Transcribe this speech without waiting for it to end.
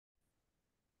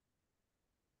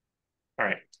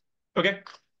Okay,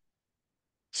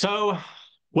 so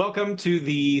welcome to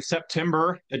the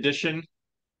September edition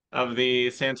of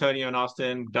the San Antonio and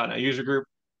Austin .NET user group.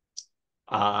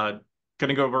 Uh, going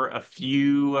to go over a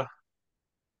few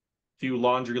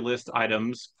laundry list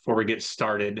items before we get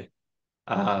started.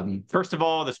 First of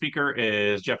all, the speaker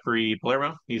is Jeffrey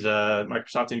Palermo. He's a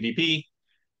Microsoft MVP.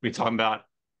 We're talking about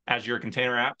Azure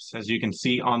Container Apps, as you can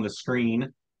see on the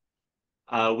screen.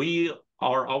 We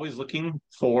are always looking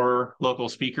for local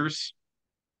speakers.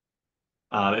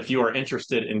 If you are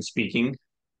interested in speaking,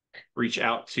 reach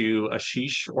out to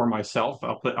Ashish or myself.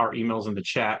 I'll put our emails in the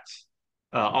chat.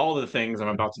 All of the things I'm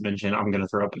about to mention, I'm going to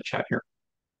throw up in the chat here.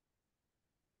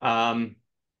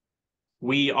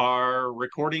 We are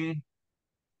recording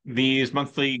these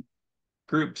monthly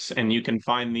groups, and you can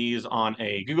find these on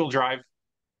a Google Drive.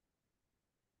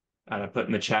 I put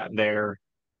in the chat there.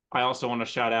 I also want to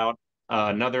shout out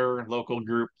another local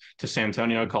group to San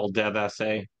Antonio called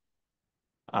DevSA.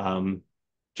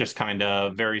 Just kind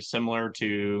of very similar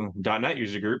to .NET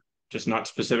user group, just not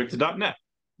specific to .NET,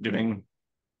 doing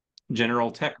general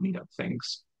tech meetup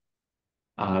things.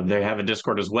 They have a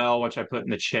Discord as well, which I put in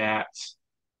the chat.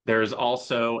 There's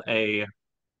also a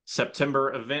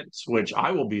September event, which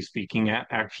I will be speaking at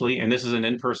actually, and this is an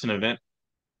in-person event.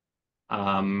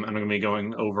 I'm going to be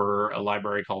going over a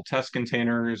library called test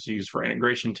containers used for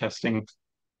integration testing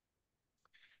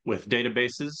with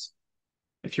databases,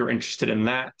 if you're interested in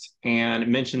that. And I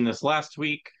mentioned this last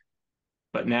week,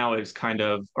 but now it's kind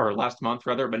of, or last month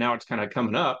rather, but now it's kind of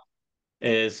coming up,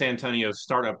 is San Antonio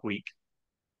Startup Week,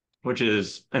 which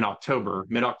is in October,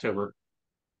 mid-October,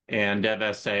 and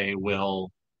DevSA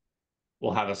will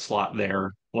have a slot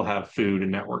there. We'll have food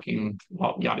and networking,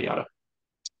 well, yada yada.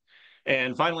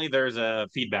 And finally, there's a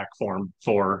feedback form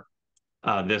for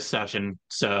this session.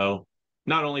 So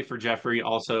not only for Jeffrey,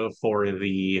 also for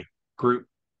the group.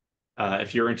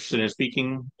 If you're interested in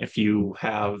speaking, if you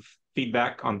have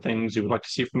feedback on things you would like to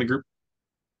see from the group,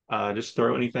 just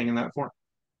throw anything in that form.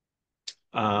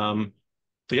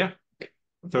 So yeah,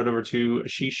 I'll throw it over to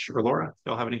Ashish or Laura if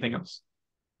they'll have anything else.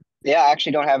 Yeah, I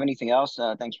actually don't have anything else.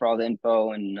 Thanks for all the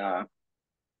info. And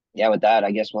yeah, with that, I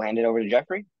guess we'll hand it over to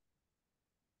Jeffrey.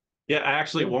 Yeah, I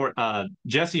actually, Cool.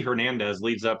 Jesse Hernandez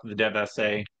leads up the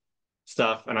DevSA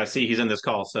stuff, and I see he's in this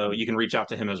call, so you can reach out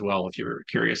to him as well if you're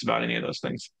curious about any of those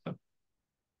things. So,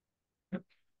 yeah,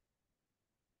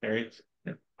 there he is.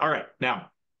 Yeah. All right,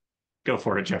 now go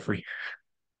for it, Jeffrey.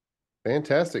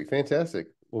 Fantastic, fantastic.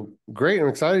 Well, great. I'm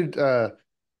excited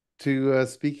to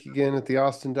speak again at the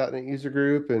Austin.NET user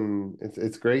group, and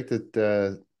it's great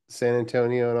that San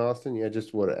Antonio and Austin, yeah,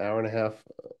 just what, an hour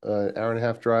and a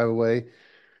half drive away,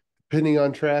 depending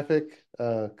on traffic,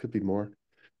 could be more.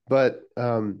 But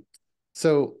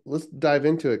so let's dive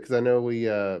into it because I know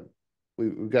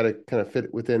we've got to kind of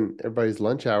fit within everybody's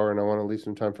lunch hour, and I want to leave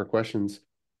some time for questions.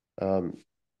 Um,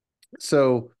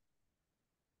 so.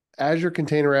 Azure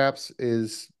Container Apps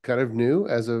is kind of new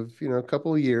as of a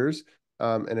couple of years,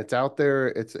 and it's out there.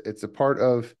 It's a part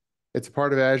of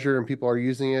Azure, and people are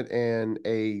using it. And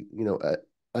a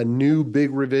new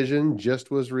big revision just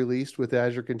was released with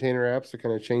Azure Container Apps to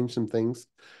kind of change some things.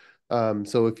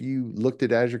 So if you looked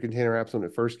at Azure Container Apps when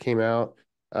it first came out,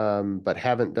 but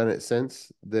haven't done it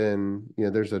since, then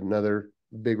there's another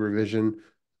big revision.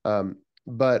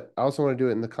 But I also want to do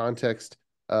it in the context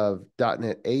of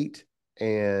 .NET 8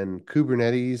 and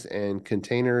Kubernetes and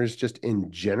containers just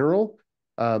in general.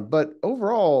 But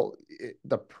overall,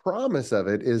 the promise of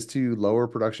it is to lower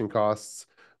production costs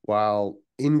while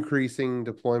increasing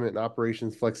deployment and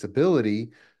operations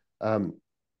flexibility. Um,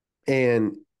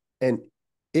 and and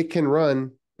it can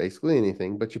run basically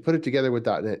anything, but you put it together with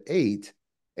 .NET 8,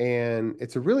 and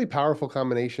it's a really powerful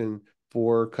combination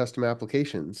for custom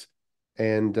applications,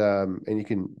 and you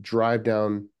can drive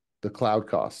down the cloud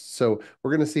costs. So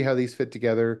we're going to see how these fit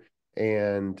together,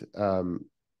 and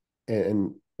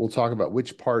we'll talk about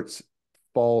which parts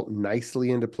fall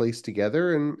nicely into place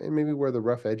together, and maybe where the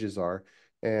rough edges are.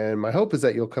 And my hope is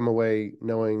that you'll come away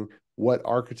knowing what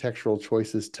architectural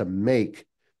choices to make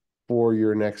for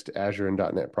your next Azure and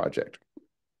 .NET project.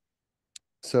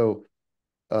 So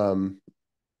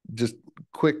just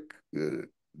quick,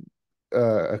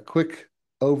 a quick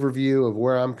overview of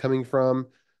where I'm coming from.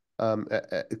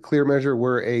 At Clear Measure,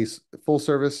 we're a full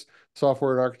service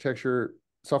software architecture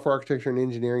and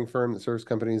engineering firm that serves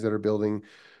companies that are building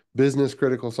business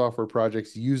critical software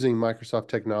projects using Microsoft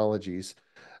technologies.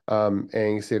 And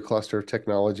you see a cluster of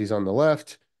technologies on the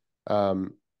left,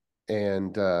 and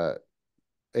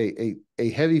a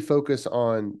heavy focus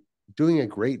on doing a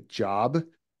great job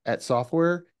at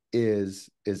software is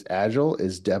Agile,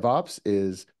 is DevOps,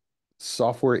 is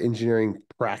software engineering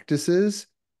practices,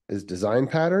 is design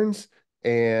patterns.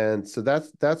 And so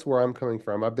that's where I'm coming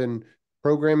from. I've been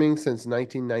programming since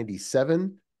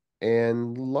 1997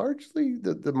 and largely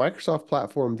the Microsoft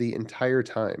platform the entire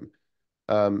time.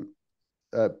 Um,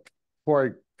 Before I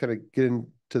kind of get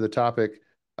into the topic,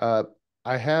 uh,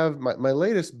 I have my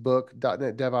latest book,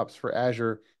 .NET DevOps for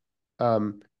Azure. I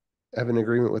have an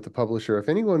agreement with the publisher. If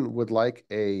anyone would like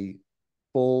a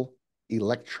full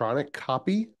electronic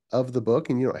copy of the book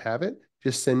and you don't have it,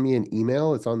 just send me an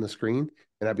email. It's on the screen,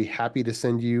 and I'd be happy to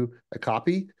send you a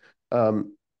copy.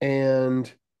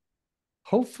 And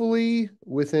hopefully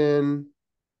within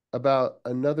about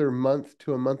another month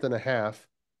to a month and a half,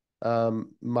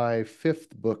 my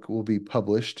fifth book will be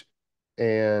published,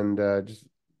 and just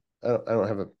I don't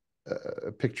have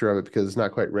a picture of it because it's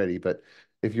not quite ready. But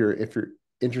if you're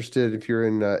interested,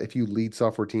 if you lead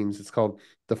software teams, it's called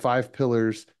The Five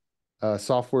Pillars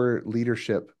Software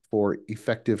Leadership for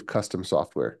Effective Custom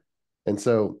Software. And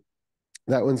so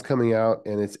that one's coming out,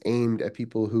 and it's aimed at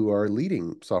people who are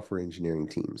leading software engineering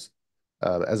teams,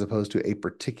 as opposed to a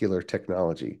particular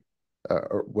technology,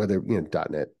 or whether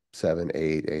 .NET 7,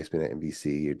 8, ASP.NET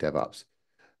MVC, or DevOps.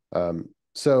 Um,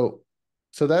 so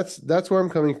so that's where I'm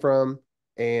coming from,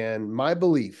 and my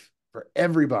belief for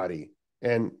everybody,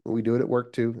 and we do it at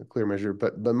work too, a clear measure,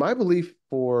 but my belief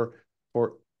for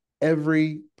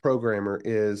every programmer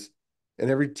is, and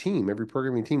every team, every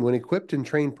programming team, when equipped and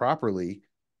trained properly,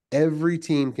 every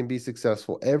team can be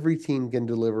successful. Every team can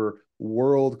deliver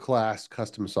world-class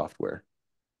custom software.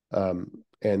 And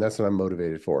that's what I'm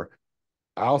motivated for.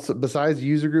 I also, besides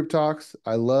user group talks,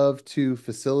 I love to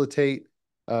facilitate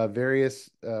various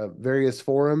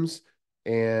forums,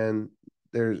 and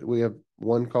we have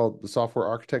one called the Software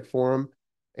Architect Forum,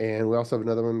 and we also have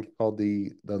another one called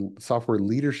the Software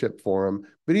Leadership Forum.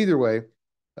 But either way,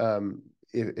 um,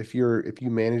 if you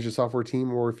manage a software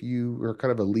team, or if you are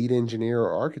kind of a lead engineer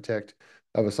or architect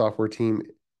of a software team,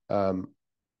 um,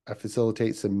 I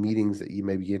facilitate some meetings that you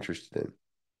may be interested in.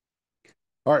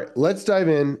 All right, let's dive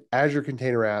in Azure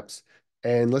Container Apps,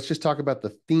 and let's just talk about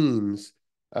the themes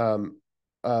um,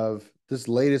 of this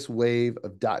latest wave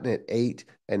of .NET 8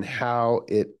 and how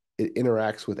it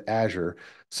interacts with Azure.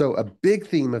 So a big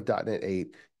theme of .NET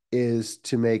 8 is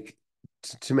to make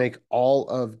all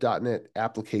of .NET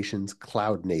applications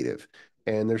cloud native.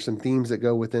 And there's some themes that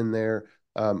go within there: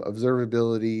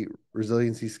 observability,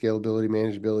 resiliency, scalability,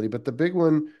 manageability. But that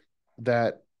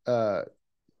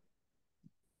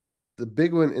the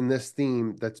big one in this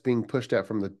theme that's being pushed out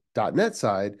from the .NET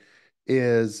side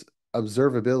is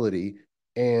observability.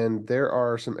 And there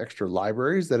are some extra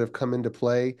libraries that have come into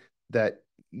play that,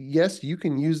 yes, you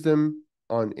can use them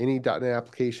on any .NET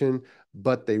application,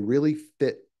 but they really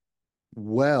fit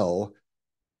well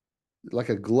like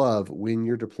a glove when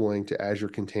you're deploying to Azure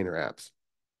Container Apps.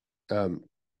 Um,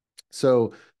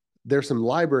 so there's some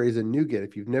libraries in NuGet.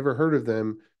 If you've never heard of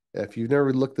them, if you've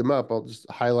never looked them up, I'll just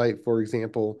highlight, for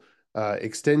example,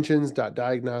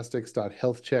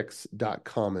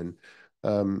 extensions.diagnostics.healthchecks.common.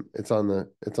 It's on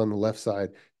the left side,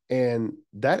 and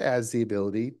that adds the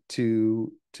ability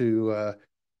to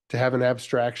have an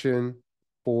abstraction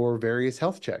for various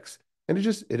health checks, and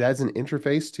it adds an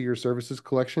interface to your services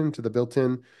collection, to the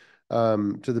built-in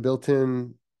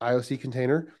IOC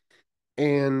container.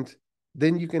 And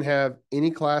then you can have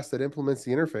any class that implements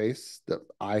the interface, the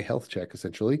health check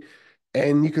essentially,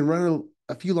 and you can run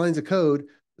a few lines of code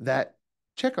that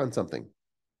check on something.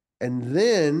 And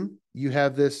then you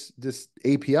have this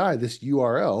API, this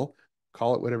URL,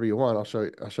 call it whatever you want. I'll show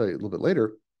you a little bit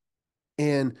later.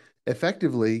 And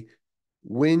effectively,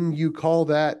 when you call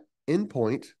that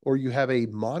endpoint, or you have a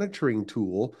monitoring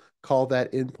tool call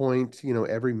that endpoint,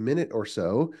 every minute or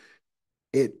so,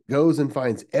 it goes and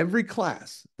finds every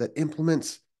class that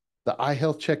implements the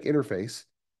iHealth check interface,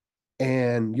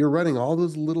 and you're running all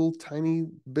those little tiny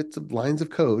bits of lines of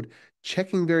code,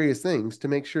 checking various things to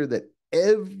make sure that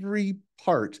every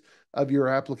part of your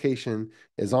application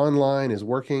is online, is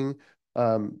working.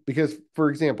 Because,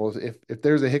 for example, if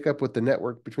there's a hiccup with the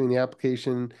network between the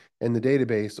application and the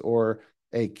database, or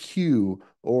a queue,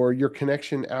 or your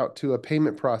connection out to a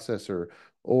payment processor,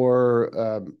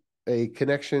 or a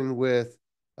connection with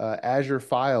Azure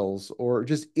Files, or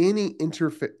just any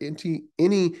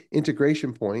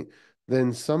integration point,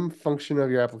 then some function of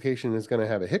your application is going to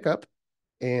have a hiccup,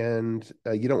 and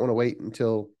you don't want to wait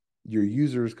until your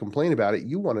users complain about it.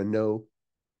 You want to know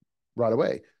right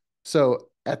away. So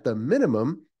at the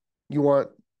minimum, you want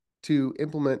to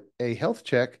implement a health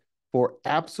check for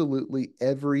absolutely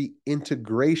every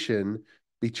integration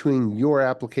between your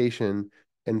application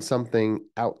and something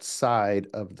outside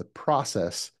of the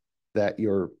process that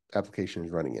your application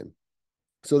is running in.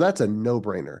 So that's a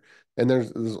no-brainer. And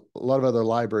there's a lot of other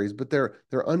libraries, but they're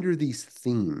under these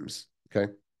themes.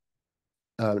 Okay.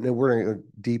 And we're going to go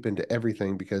deep into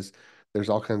everything because there's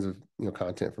all kinds of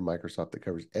content from Microsoft that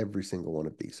covers every single one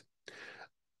of these.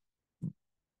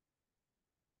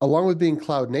 Along with being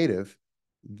cloud native,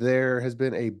 there has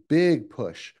been a big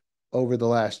push over the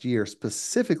last year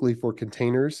specifically for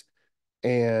containers,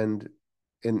 and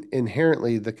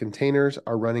inherently the containers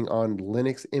are running on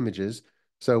Linux images.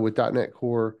 So with .NET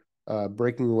Core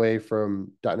breaking away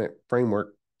from .NET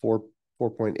Framework 4,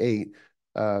 4.8,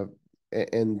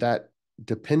 and that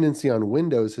dependency on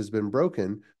Windows has been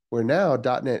broken, where now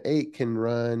 .NET 8 can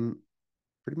run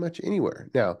pretty much anywhere.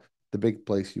 Now, the big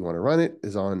place you want to run it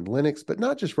is on Linux, but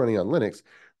not just running on Linux,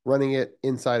 running it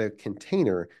inside a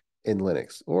container in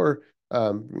Linux, or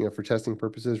for testing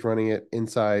purposes, running it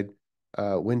inside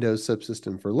Windows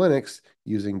subsystem for Linux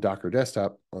using Docker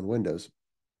Desktop on Windows.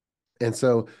 And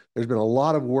so there's been a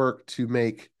lot of work to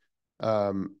make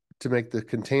the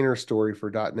container story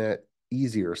for .NET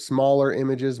easier, smaller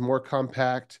images, more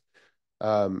compact,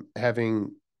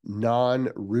 having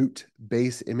non-root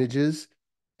base images,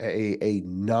 a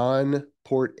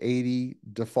non-port 80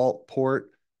 default port,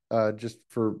 just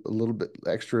for a little bit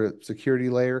extra security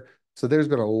layer. So there's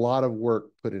been a lot of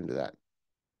work put into that.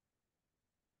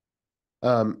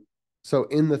 So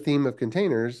in the theme of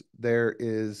containers, there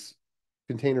is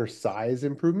container size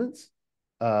improvements,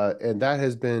 and that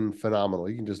has been phenomenal.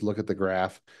 You can just look at the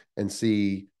graph and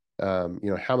see,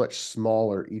 how much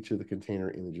smaller each of the container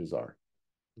images are.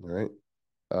 All right.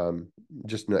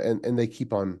 Just know, and they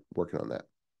keep on working on that.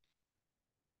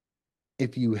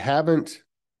 If you haven't,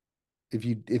 if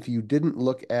you didn't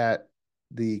look at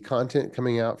the content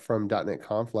coming out from .NET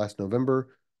Conf last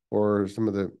November, or some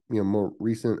of the more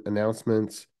recent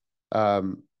announcements,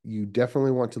 you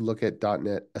definitely want to look at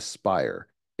 .NET Aspire.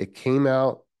 It came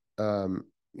out,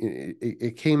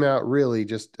 it came out really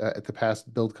just at the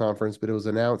past build conference, but it was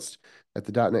announced at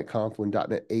the .NET Conf when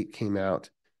 .NET 8 came out.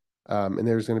 And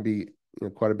there's going to be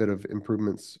quite a bit of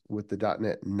improvements with the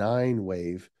 .NET 9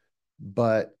 wave,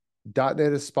 but .NET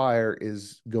Aspire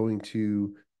is going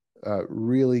to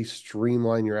really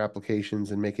streamline your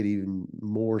applications and make it even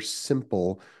more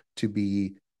simple to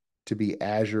be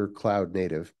Azure cloud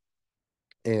native.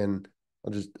 And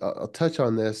I'll touch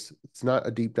on this. It's not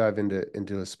a deep dive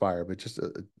into Aspire, but just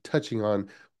touching on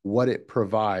what it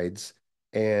provides.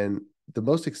 And the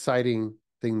most exciting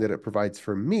thing that it provides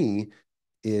for me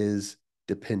is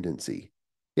dependency.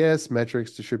 Yes,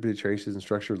 metrics, distributed traces, and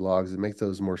structured logs, it makes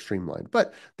those more streamlined.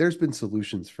 But there's been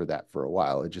solutions for that for a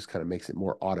while. It just kind of makes it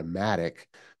more automatic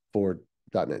for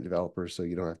 .NET developers, so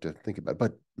you don't have to think about it.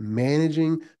 But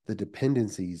managing the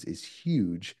dependencies is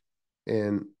huge.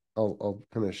 And I'll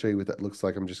kind of show you what that looks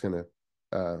like. I'm just going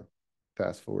to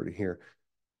fast forward here.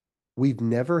 We've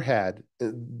never had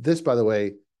this, by the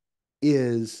way,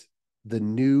 is the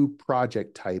new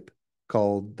project type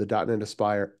called the .NET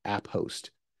Aspire App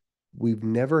Host. We've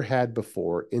never had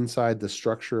before, inside the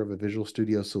structure of a Visual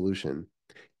Studio solution,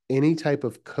 any type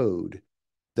of code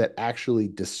that actually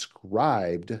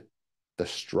described the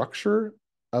structure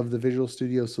of the Visual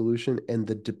Studio solution and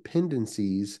the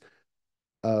dependencies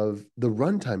of the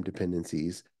runtime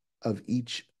dependencies of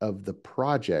each of the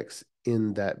projects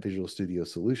in that Visual Studio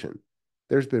solution.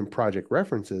 There's been project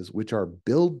references, which are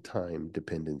build time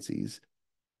dependencies,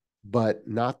 but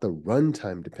not the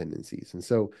runtime dependencies. And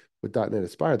so with .NET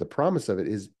Aspire, the promise of it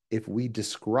is if we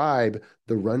describe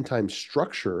the runtime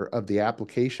structure of the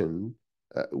application,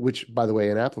 which, by the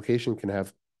way, an application can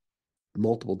have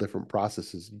multiple different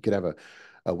processes. You could have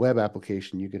a web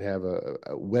application, you could have a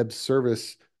web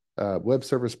service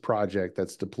project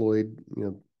that's deployed,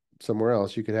 somewhere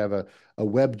else. You could have a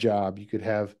web job. You could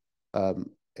have a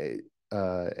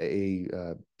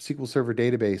SQL Server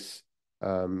database.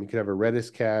 You could have a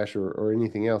Redis cache or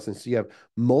anything else. And so you have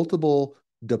multiple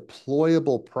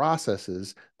deployable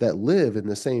processes that live in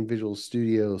the same Visual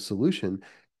Studio solution.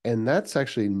 And that's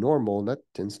actually normal. And that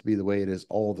tends to be the way it is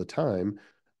all the time.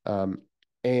 And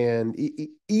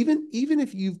even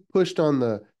if you've pushed on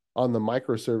the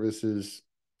microservices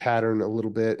pattern a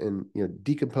little bit and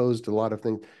decomposed a lot of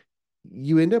things,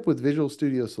 you end up with Visual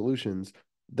Studio solutions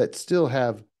that still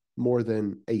have more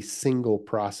than a single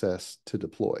process to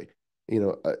deploy.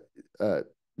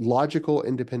 Logical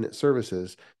independent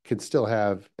services can still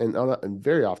have, and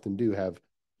very often do have,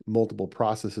 multiple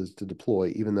processes to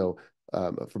deploy, even though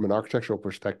from an architectural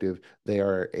perspective, they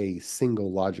are a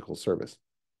single logical service.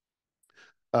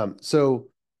 So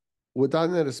what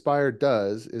 .NET Aspire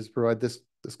does is provide this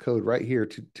code right here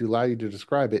to allow you to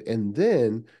describe it. And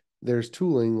then there's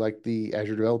tooling like the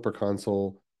Azure Developer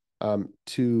Console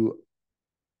to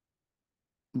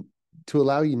to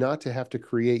allow you not to have to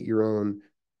create your own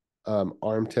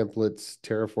ARM templates,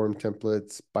 Terraform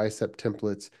templates, Bicep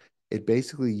templates. It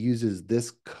basically uses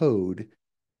this code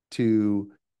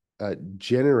to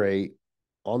generate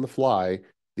on the fly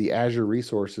the Azure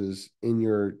resources in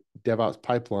your DevOps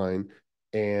pipeline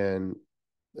and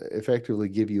effectively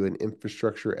give you an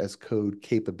infrastructure as code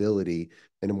capability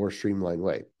in a more streamlined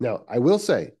way. Now, I will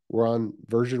say we're on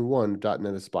version 1 of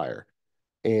 .NET Aspire,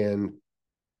 and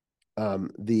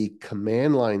the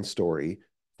command line story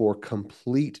for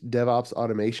complete DevOps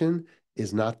automation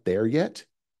is not there yet.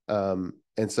 And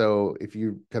so if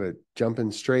you kind of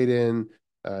jumping straight in,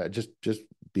 just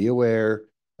be aware,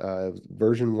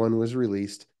 version 1 was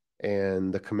released,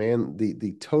 and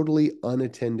the totally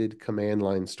unattended command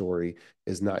line story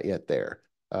is not yet there.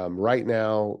 Right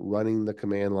now, running the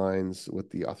command lines with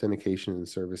the authentication and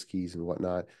service keys and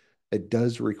whatnot, it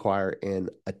does require an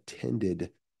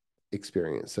attended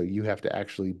experience. So you have to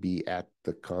actually be at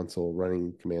the console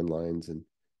running command lines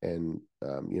and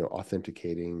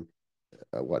authenticating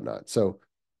whatnot. So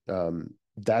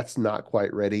that's not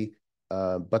quite ready,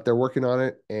 but they're working on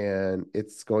it, and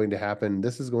it's going to happen.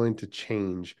 This is going to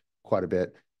change quite a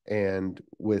bit. And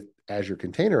with Azure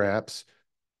Container Apps,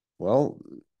 well,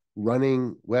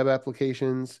 running web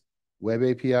applications, web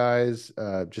APIs,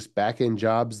 just backend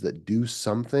jobs that do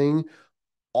something,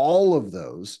 all of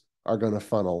those are going to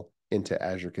funnel into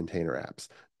Azure Container Apps.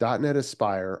 .NET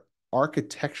Aspire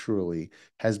architecturally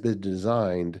has been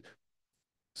designed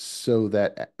so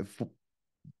that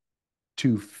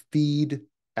to feed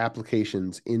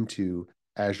applications into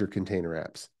Azure Container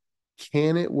Apps.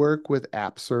 Can it work with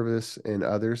App Service and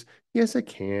others? Yes, it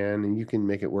can, and you can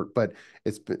make it work, but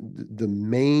it's been, the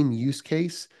main use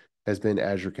case has been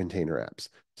Azure Container Apps.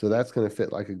 So that's going to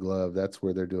fit like a glove. That's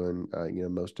where they're doing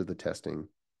most of the testing.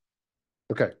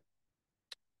 Okay.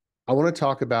 I want to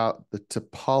talk about the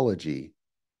topology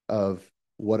of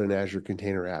what an Azure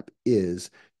Container App is,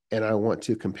 and I want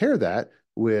to compare that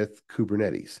with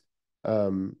Kubernetes.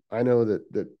 I know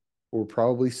that we're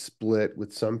probably split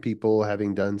with some people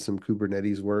having done some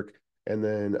Kubernetes work and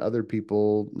then other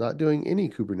people not doing any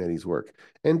Kubernetes work.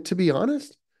 And to be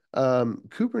honest,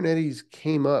 Kubernetes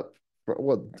came up,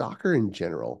 well, Docker in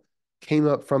general came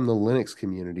up from the Linux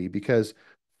community because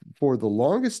for the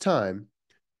longest time,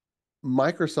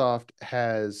 Microsoft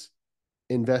has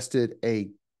invested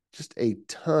just a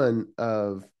ton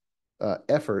of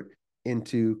effort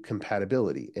into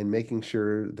compatibility and making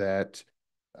sure that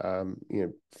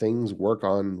things work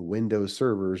on Windows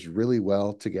servers really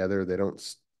well together. They don't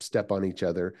step on each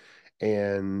other,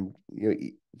 and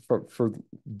for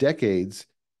decades,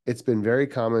 it's been very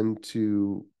common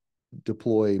to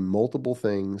deploy multiple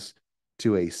things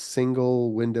to a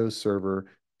single Windows server,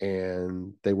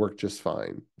 and they work just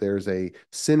fine. There's a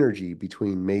synergy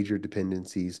between major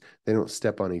dependencies. They don't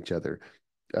step on each other.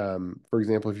 For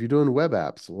example, if you're doing web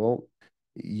apps, well,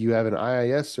 you have an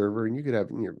IIS server, and you could have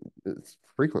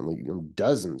frequently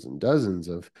dozens and dozens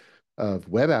of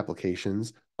web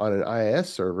applications on an IIS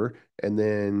server, and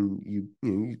then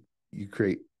you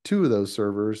create two of those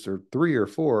servers or three or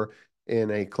four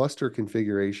in a cluster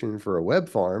configuration for a web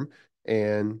farm,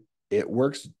 and it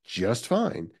works just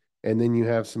fine. And then you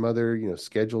have some other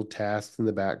scheduled tasks in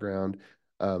the background,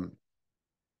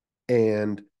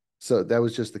 and so that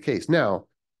was just the case. Now,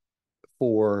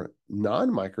 for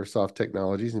non-Microsoft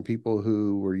technologies and people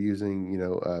who were using,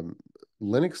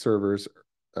 Linux servers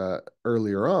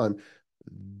earlier on,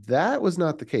 that was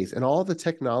not the case. And all the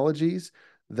technologies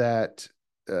that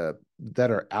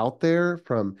that are out there,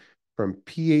 from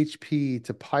PHP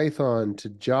to Python to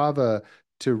Java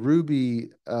to Ruby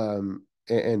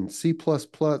and C++,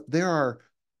 there are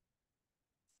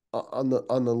on the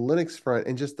Linux front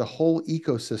and just the whole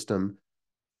ecosystem,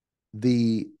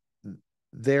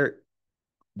 there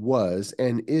was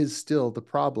and is still the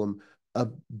problem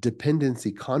of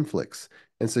dependency conflicts.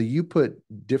 And so you put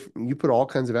all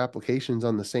kinds of applications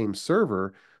on the same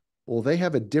server. Well, they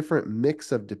have a different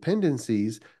mix of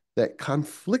dependencies that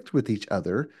conflict with each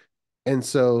other. And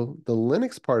so the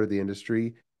Linux part of the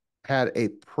industry had a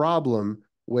problem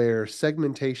where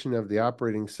segmentation of the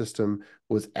operating system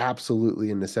was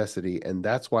absolutely a necessity. And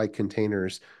that's why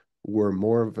containers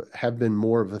have been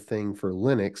more of a thing for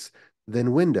Linux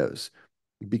than Windows,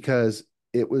 because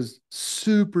it was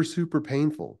super, super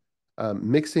painful.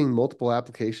 Mixing multiple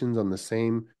applications on the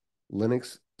same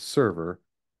Linux server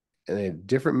and a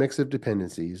different mix of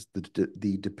dependencies,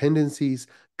 the dependencies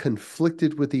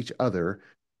conflicted with each other,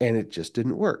 and it just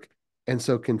didn't work. And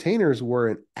so containers were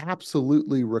an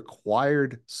absolutely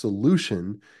required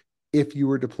solution if you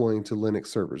were deploying to Linux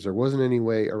servers. There wasn't any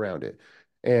way around it.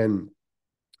 And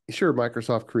Sure,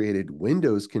 Microsoft created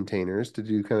Windows containers to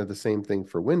do kind of the same thing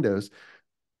for Windows,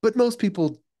 but most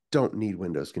people don't need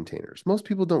Windows containers. Most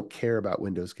people don't care about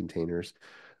Windows containers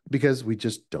because we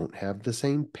just don't have the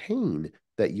same pain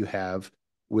that you have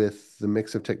with the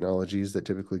mix of technologies that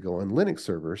typically go on Linux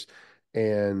servers.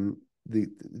 And the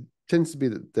tends to be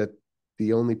that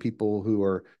the only people who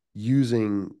are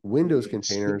using Windows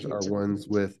containers are ones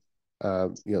with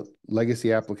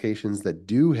legacy applications that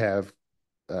do have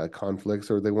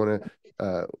conflicts, or they want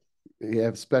to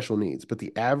have special needs. But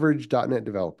the average .NET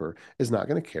developer is not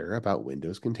going to care about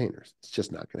Windows containers. It's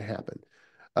just not going to happen.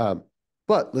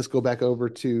 But let's go back over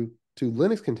to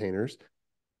Linux containers.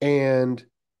 And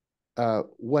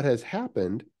what has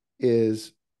happened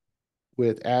is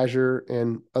with Azure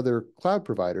and other cloud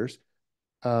providers,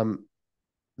 um,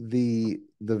 the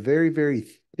very, very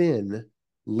thin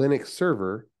Linux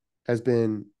server has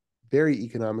been very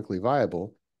economically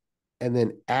viable. And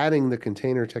then adding the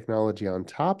container technology on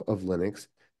top of Linux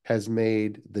has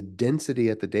made the density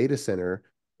at the data center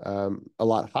a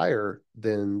lot higher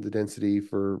than the density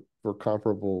for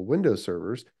comparable Windows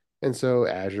servers. And so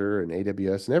Azure and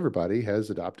AWS and everybody has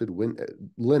adopted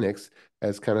Linux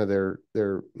as kind of their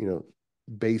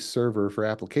base server for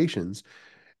applications.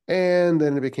 And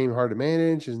then it became hard to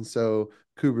manage, and so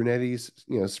Kubernetes,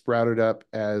 sprouted up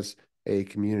as a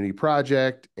community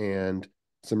project, and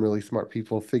some really smart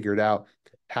people figured out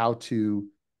how to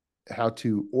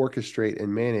orchestrate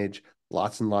and manage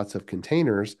lots and lots of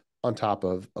containers on top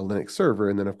of a Linux server.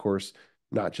 And then, of course,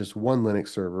 not just one Linux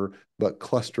server, but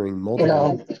clustering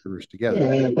multiple servers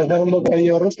together.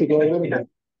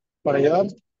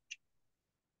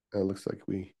 Looks like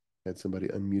we had somebody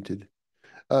unmuted.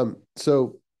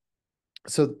 So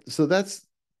that's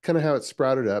kind of how it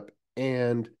sprouted up.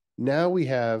 And now we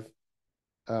have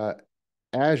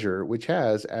Azure, which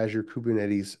has Azure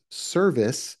Kubernetes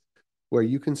Service, where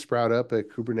you can sprout up a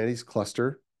Kubernetes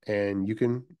cluster and you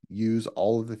can use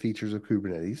all of the features of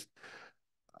Kubernetes.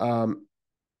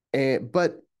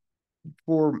 But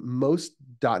for most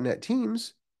 .NET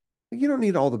teams, you don't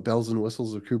need all the bells and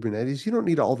whistles of Kubernetes. You don't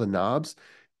need all the knobs.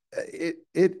 It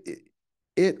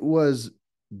was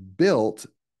built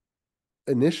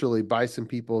initially by some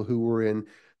people who were in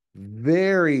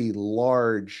very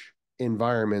large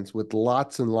environments with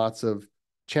lots and lots of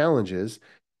challenges.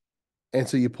 And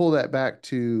so you pull that back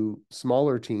to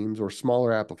smaller teams or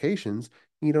smaller applications,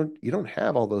 you don't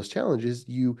have all those challenges.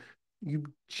 You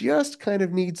just kind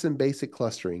of need some basic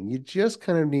clustering. You just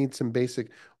kind of need some basic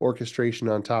orchestration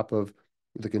on top of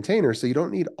the container. So you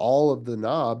don't need all of the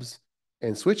knobs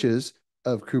and switches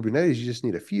of Kubernetes. You just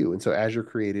need a few. And so Azure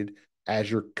created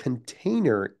Azure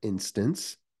Container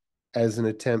Instance as an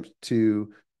attempt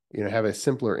to have a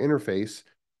simpler interface,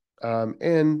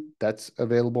 and that's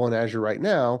available in Azure right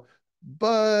now.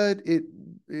 But it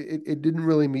didn't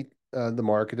really meet the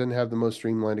mark. It doesn't have the most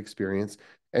streamlined experience,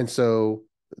 and so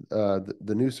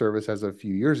the new service as of a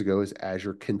few years ago is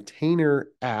Azure Container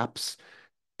Apps.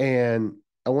 And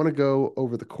I want to go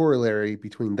over the corollary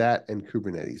between that and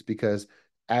Kubernetes, because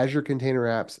Azure Container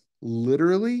Apps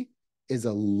literally is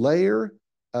a layer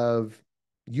of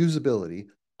usability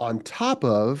on top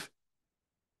of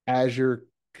Azure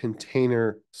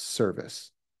Container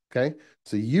Service. Okay,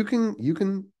 so you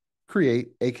can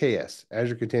create AKS,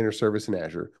 Azure Container Service in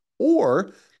Azure,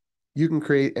 or you can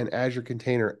create an Azure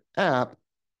Container App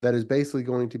that is basically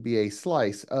going to be a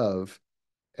slice of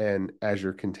an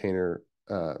Azure Container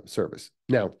Service.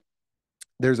 Now,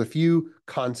 there's a few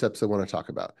concepts I want to talk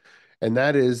about, and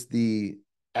that is the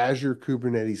Azure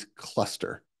Kubernetes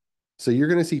cluster. So you're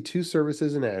going to see two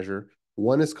services in Azure.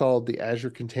 One is called the Azure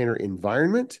Container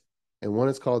Environment, and one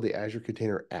is called the Azure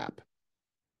Container App.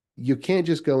 You can't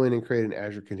just go in and create an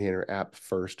Azure Container App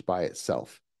first by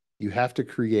itself. You have to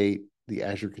create the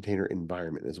Azure Container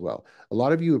Environment as well. A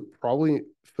lot of you are probably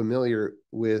familiar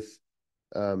with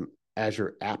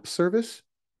Azure App Service,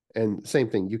 and same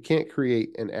thing. You can't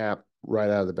create an app right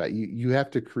out of the bat. You have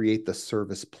to create the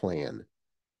service plan.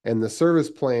 And the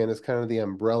service plan is kind of the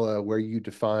umbrella where you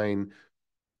define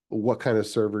what kind of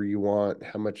server you want,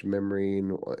 how much memory,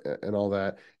 and all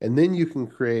that. And then you can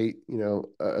create,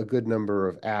 a good number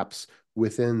of apps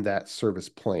within that service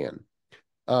plan.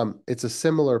 It's a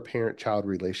similar parent-child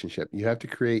relationship. You have to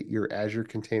create your Azure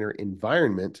Container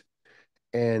Environment.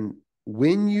 And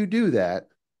when you do that,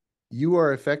 you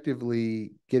are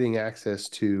effectively getting access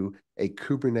to a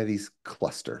Kubernetes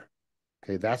cluster.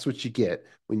 Okay, that's what you get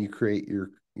when you create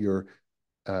your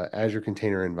Azure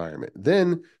Container Environment.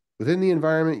 Then within the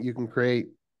environment, you can create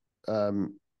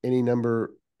any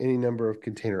number of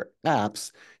container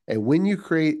apps. And when you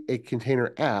create a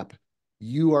container app,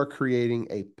 you are creating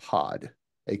a pod.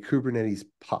 a Kubernetes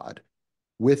pod.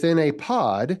 Within a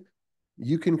pod,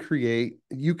 you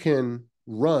can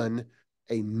run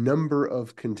a number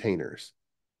of containers.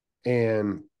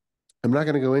 And I'm not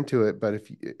going to go into it, but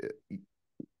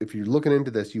if you're looking into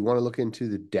this, you want to look into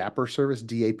the Dapr service,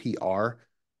 DAPR,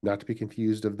 not to be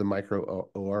confused of the micro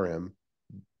ORM,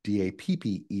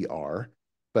 DAPPER,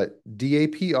 but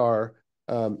DAPR.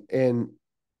 And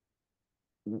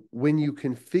when you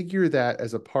configure that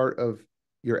as a part of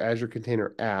your Azure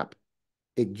Container app,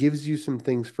 it gives you some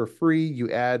things for free.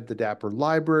 You add the Dapr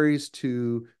libraries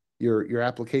to your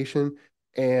application,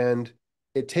 and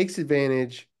it takes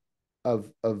advantage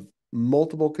of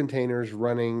multiple containers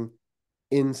running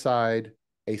inside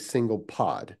a single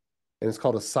pod. And it's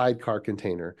called a sidecar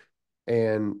container.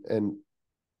 And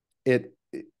it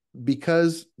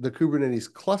because the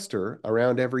Kubernetes cluster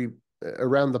around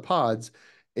around the pods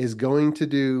is going to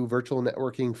do virtual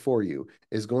networking for you,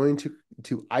 is going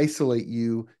to isolate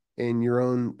you in your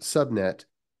own subnet.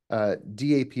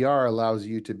 DAPR allows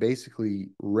you to basically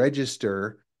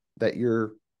register that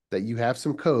you have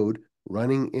some code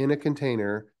running in a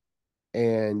container,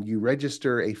 and you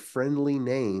register a friendly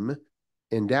name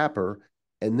in Dapr,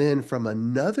 and then from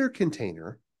another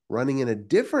container running in a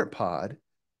different pod,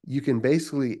 you can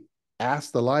basically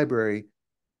ask the library,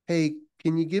 hey,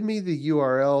 can you give me the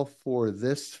URL for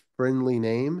this friendly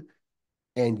name?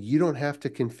 And you don't have to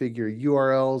configure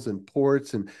URLs and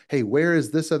ports and, hey, where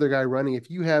is this other guy running?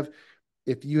 If you have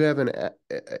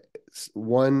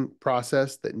one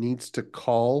process that needs to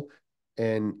call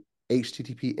an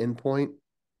HTTP endpoint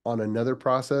on another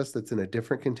process that's in a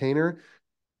different container,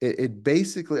 it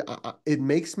basically it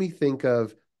makes me think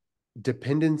of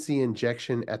dependency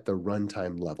injection at the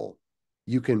runtime level.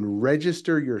 You can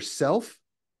register yourself,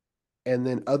 and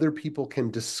then other people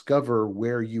can discover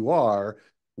where you are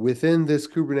within this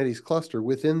Kubernetes cluster,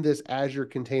 within this Azure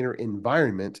container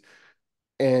environment.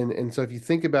 And so if you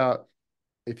think about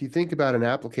an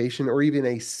application or even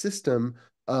a system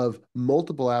of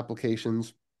multiple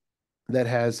applications that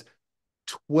has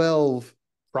 12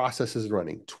 processes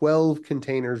running, 12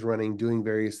 containers running, doing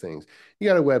various things. You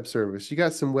got a web service, you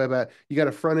got some web app, you got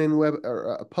a front end web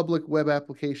or a public web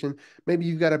application. Maybe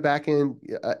you've got a back end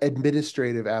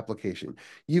administrative application.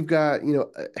 You've got,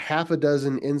 half a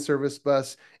dozen in-service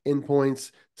bus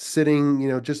endpoints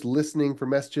sitting, just listening for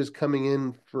messages coming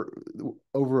in for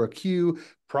over a queue,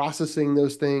 processing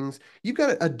those things. You've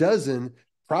got a dozen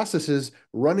processes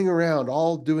running around,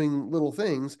 all doing little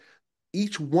things.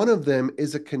 Each one of them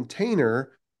is a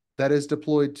container that is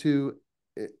deployed to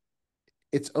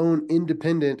its own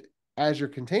independent Azure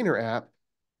Container app.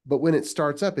 But when it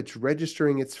starts up, it's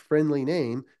registering its friendly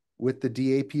name with the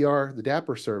DAPR, the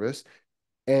Dapr service.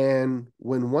 And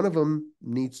when one of them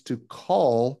needs to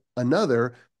call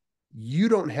another, you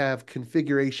don't have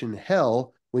configuration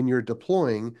hell when you're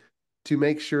deploying to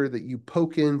make sure that you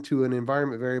poke into an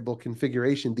environment variable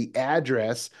configuration, the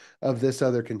address of this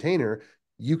other container.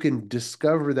 You can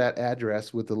discover that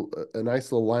address with a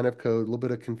nice little line of code, a little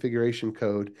bit of configuration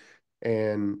code,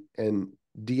 and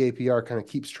DAPR kind of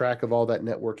keeps track of all that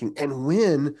networking. And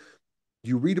when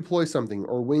you redeploy something,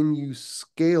 or when you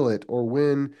scale it, or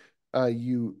when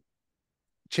you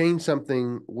change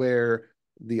something where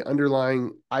the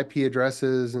underlying IP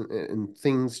addresses and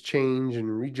things change and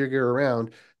rejigger around,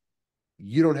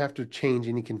 you don't have to change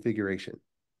any configuration.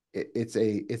 It's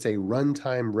a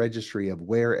runtime registry of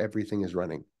where everything is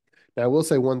running. Now, I will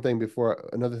say another thing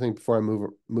before I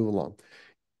move along.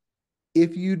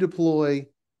 If you deploy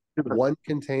one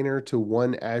container to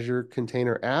one Azure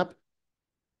Container app,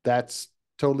 that's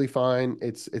totally fine.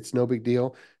 It's no big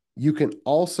deal. You can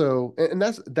also, and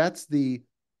that's the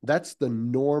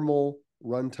normal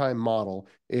runtime model,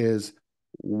 is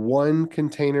one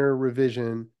container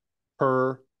revision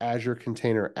per Azure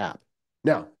Container app.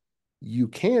 Now, you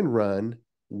can run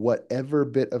whatever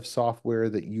bit of software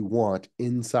that you want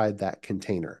inside that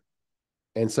container.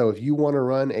 And so if you want to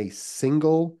run a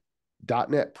single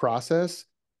 .NET process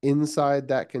inside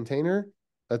that container,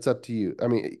 that's up to you. I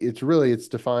mean, it's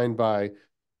defined by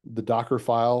the Docker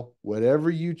file. Whatever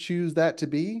you choose that to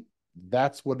be,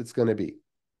 that's what it's going to be.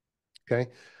 Okay.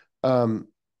 I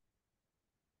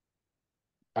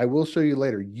will show you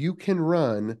later. You can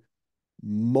run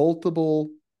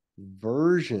multiple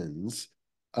versions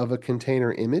of a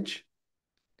container image,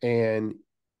 and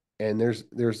there's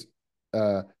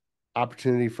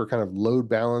opportunity for kind of load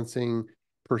balancing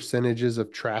percentages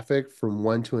of traffic from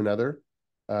one to another.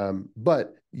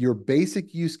 But your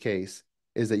basic use case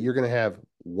is that you're going to have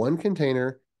one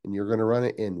container and you're going to run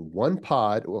it in one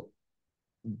pod. Well,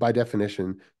 by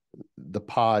definition, the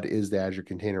pod is the Azure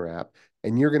Container app,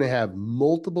 and you're going to have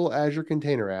multiple Azure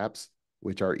Container apps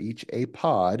which are each a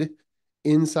pod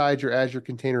inside your Azure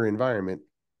container environment,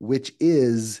 which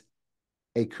is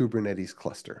a Kubernetes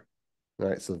cluster. All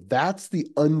right, so that's the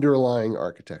underlying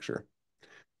architecture.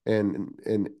 And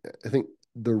I think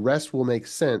the rest will make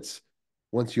sense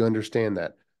once you understand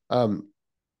that.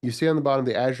 You see on the bottom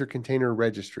the Azure Container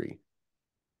Registry.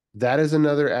 That is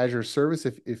another Azure service.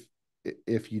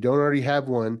 If you don't already have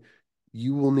one,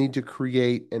 you will need to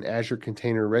create an Azure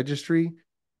Container Registry.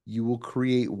 You will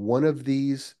create one of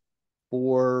these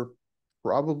for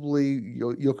probably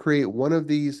you'll create one of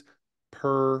these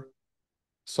per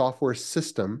software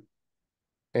system,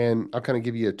 and I'll kind of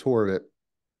give you a tour of it.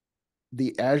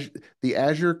 The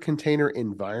Azure container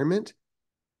environment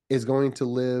is going to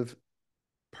live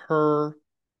per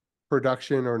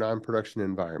production or non-production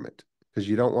environment, because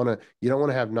you don't want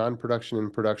to have non-production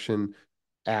and production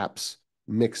apps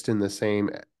mixed in the same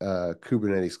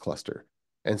Kubernetes cluster.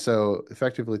 And so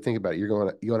effectively think about it. You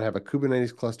want to have a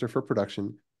Kubernetes cluster for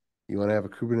production. You want to have a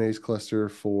Kubernetes cluster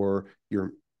for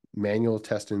your manual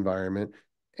test environment,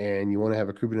 and you want to have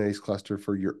a Kubernetes cluster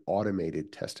for your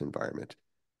automated test environment.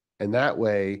 And that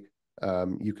way,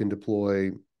 you can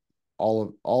deploy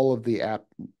all of the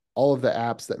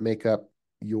apps that make up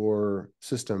your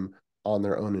system on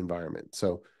their own environment.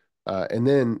 So, and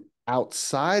then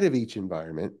outside of each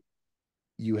environment,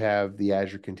 you have the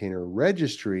Azure Container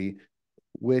Registry,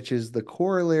 which is the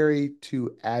corollary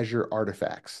to Azure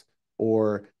Artifacts,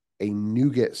 or a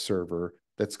NuGet server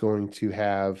that's going to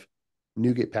have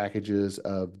NuGet packages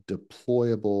of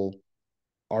deployable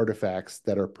artifacts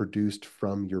that are produced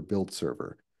from your build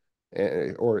server.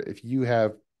 Or if you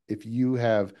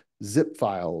have zip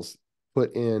files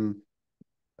put in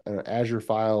Azure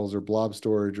Files or Blob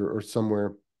Storage or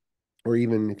somewhere, or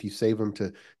even if you save them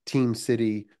to Team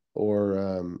City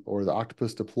or the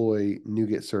Octopus Deploy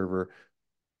NuGet server,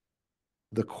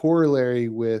 the corollary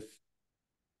with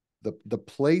the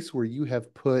place where you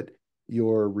have put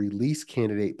your release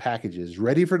candidate packages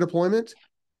ready for deployment,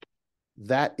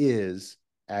 that is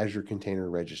Azure Container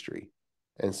Registry.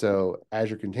 And so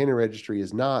Azure Container Registry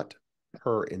is not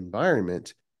per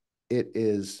environment, it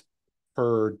is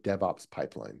per DevOps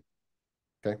pipeline.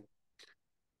 Okay.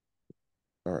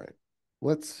 All right.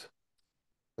 Let's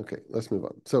move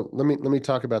on. So let me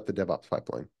talk about the DevOps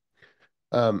pipeline.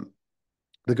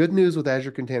 The good news with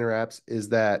Azure Container Apps is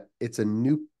that it's a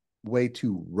new way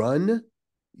to run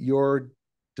your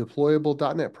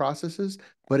deployable .NET processes,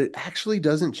 but it actually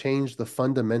doesn't change the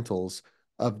fundamentals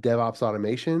of DevOps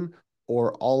automation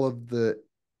or all of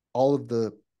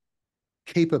the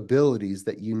capabilities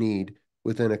that you need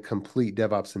within a complete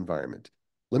DevOps environment.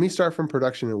 Let me start from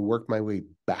production and work my way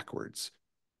backwards.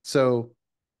 So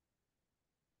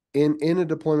in a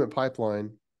deployment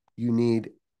pipeline, you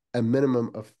need a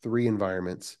minimum of 3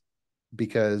 environments,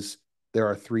 because there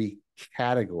are 3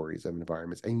 categories of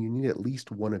environments, and you need at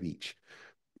least one of each.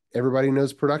 Everybody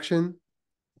knows production,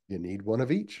 you need one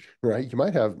of each, right? You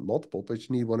might have multiple, but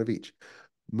you need one of each.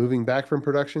 Moving back from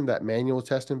production, that manual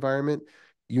test environment,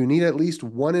 you need at least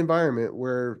one environment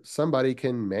where somebody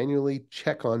can manually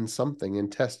check on something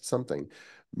and test something.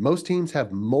 Most teams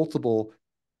have multiple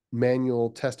manual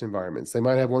test environments. They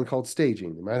might have one called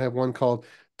staging. They might have one called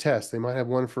test. They might have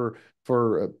one for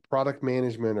product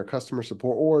management or customer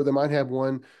support, or they might have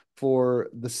one for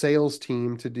the sales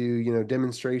team to do,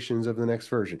 demonstrations of the next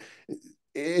version.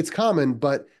 It's common,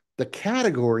 but the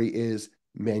category is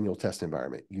manual test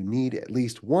environment. You need at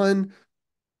least one,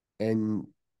 and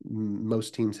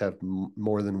most teams have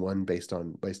more than one based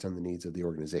on the needs of the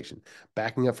organization.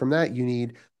 Backing up from that, you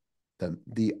need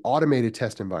the automated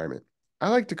test environment. I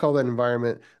like to call that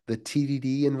environment the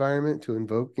TDD environment, to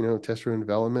invoke, test-driven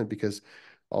development, because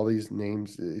all these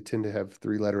names tend to have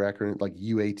 3-letter acronyms like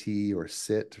UAT or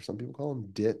SIT, or some people call them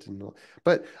DIT.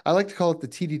 But I like to call it the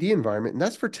TDD environment, and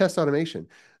that's for test automation.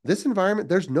 This environment,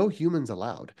 there's no humans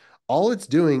allowed. All it's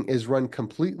doing is run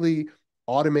completely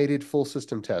automated full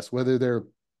system tests, whether they're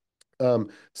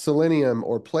Selenium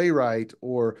or Playwright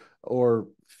or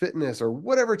Fitness or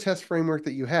whatever test framework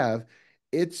that you have.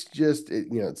 It's just,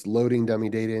 it's loading dummy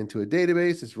data into a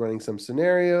database. It's running some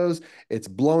scenarios. It's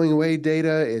blowing away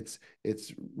data. It's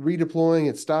redeploying.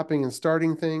 It's stopping and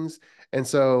starting things. And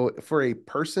so for a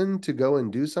person to go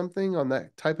and do something on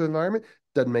that type of environment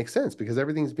doesn't make sense, because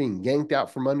everything's being yanked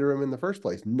out from under them in the first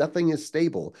place. Nothing is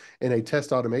stable in a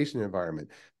test automation environment.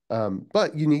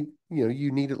 But you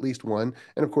need at least one.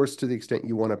 And of course, to the extent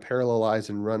you want to parallelize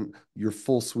and run your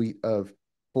full suite of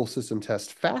full system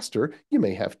tests faster, you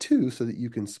may have 2, so that you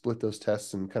can split those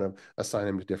tests and kind of assign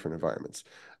them to different environments.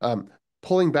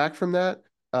 Pulling back from that,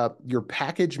 your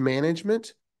package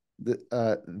management,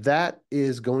 that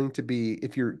is going to be,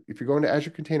 if you're going to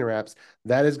Azure Container Apps,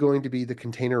 that is going to be the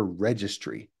container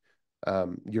registry.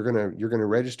 You're gonna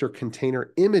register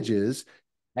container images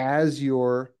as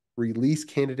your release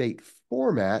candidate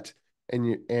format,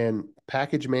 and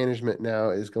package management now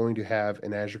is going to have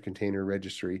an Azure Container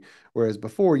Registry, whereas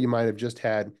before you might have just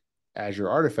had Azure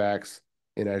artifacts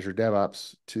in Azure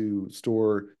DevOps to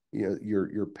store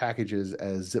your packages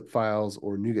as zip files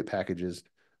or NuGet packages.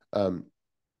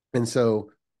 And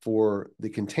so for the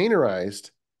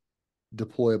containerized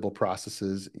deployable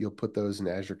processes, you'll put those in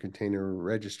Azure Container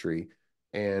Registry.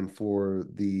 And for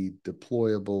the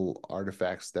deployable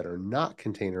artifacts that are not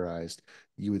containerized,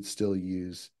 you would still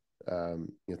use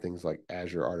things like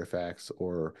Azure Artifacts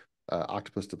or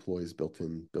Octopus Deploy's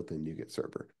built-in NuGet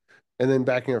server. And then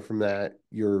backing up from that,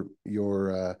 your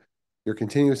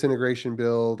continuous integration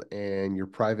build and your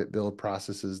private build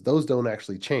processes, those don't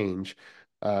actually change.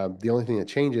 The only thing that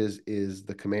changes is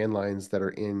the command lines that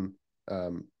are in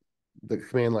the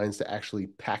command lines to actually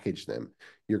package them.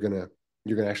 You're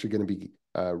actually gonna be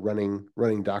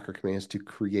running Docker commands to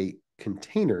create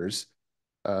containers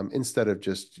instead of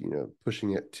just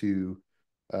pushing it to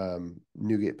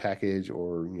NuGet package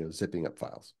or zipping up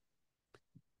files.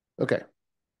 Okay.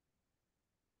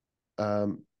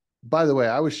 By the way,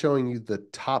 I was showing you the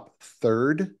top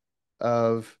third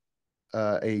of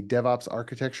a DevOps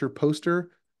architecture poster,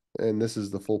 and this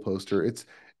is the full poster. I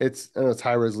know it's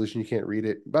high resolution, you can't read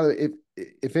it. By the way,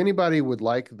 if anybody would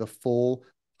like the full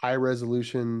high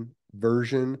resolution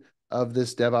version of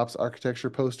this DevOps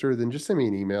architecture poster, then just send me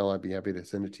an email. I'd be happy to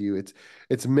send it to you.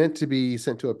 It's meant to be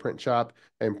sent to a print shop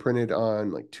and printed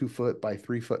on like 2-foot by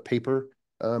 3-foot paper.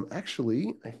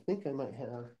 Actually, I think I might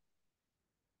have.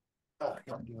 Oh,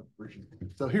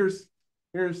 so here's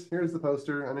the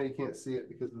poster. I know you can't see it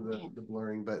because of the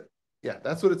blurring, but yeah,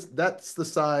 that's the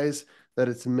size that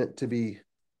it's meant to be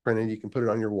printed. You can put it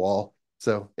on your wall.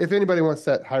 So if anybody wants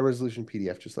that high resolution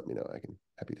PDF, just let me know.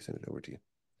 Happy to send it over to you.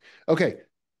 Okay,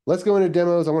 let's go into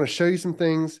demos. I want to show you some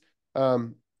things.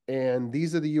 And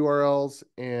these are the URLs.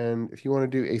 And if you want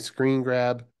to do a screen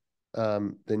grab,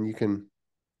 then you can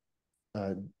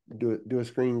do a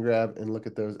screen grab and look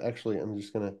at those. Actually, I'm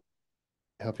just gonna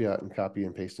help you out and copy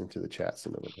and paste into the chat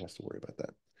so nobody has to worry about that.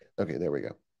 Okay, there we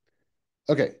go.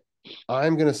 Okay,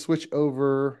 I'm going to switch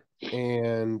over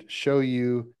and show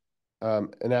you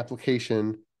an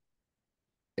application,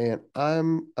 and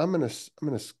I'm gonna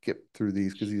skip through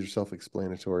these because these are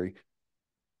self-explanatory.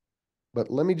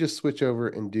 But let me just switch over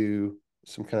and do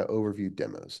some kind of overview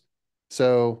demos.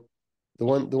 So the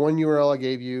one URL I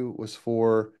gave you was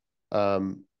for a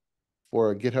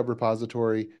GitHub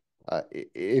repository.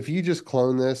 If you just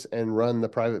clone this and run the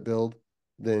private build,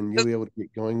 then you'll be able to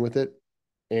get going with it.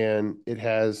 And it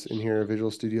has in here a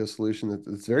Visual Studio solution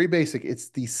that's very basic. It's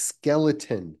the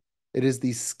skeleton. It is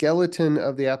the skeleton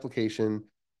of the application,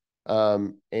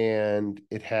 and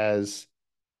it has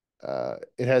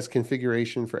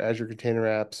configuration for Azure Container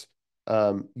Apps.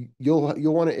 You'll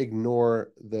want to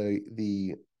ignore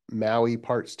the Maui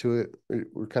parts to it.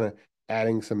 We're kind of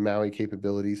adding some Maui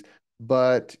capabilities.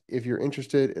 But if you're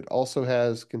interested, it also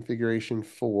has configuration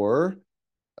for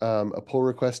a pull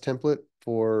request template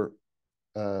for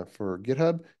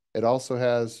GitHub. It also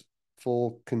has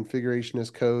full configuration as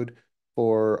code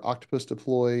for Octopus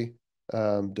Deploy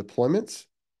deployments,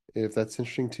 if that's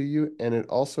interesting to you. And it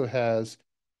also has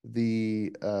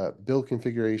the build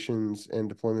configurations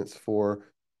and deployments for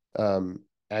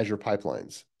Azure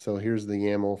pipelines. So here's the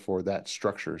YAML for that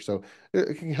structure. So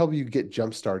it can help you get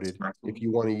jump started if you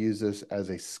want to use this as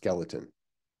a skeleton.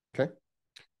 Okay.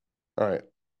 All right.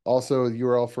 Also,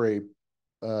 URL for a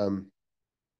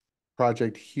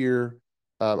project here.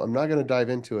 I'm not going to dive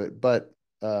into it, but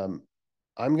I'm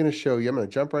going to show you. I'm going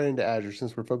to jump right into Azure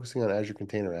since we're focusing on Azure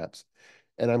Container Apps,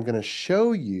 and I'm going to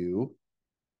show you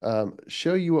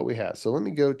what we have. So let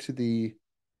me go to the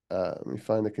let me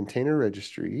find the container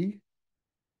registry,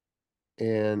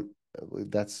 and I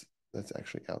believe that's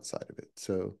actually outside of it.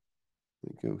 So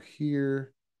let me go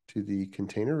here to the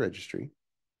container registry.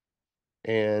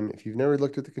 And if you've never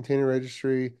looked at the container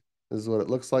registry, this is what it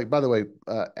looks like. By the way,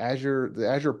 the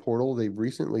Azure portal, they've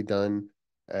recently done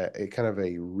a kind of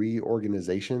a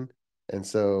reorganization. And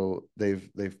so they've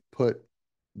put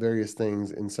various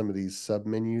things in some of these sub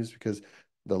menus because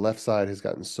the left side has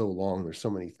gotten so long. There's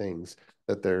so many things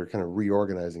that they're kind of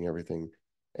reorganizing everything.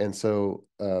 And so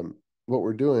what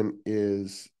we're doing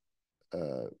is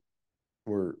this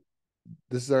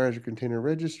is our Azure Container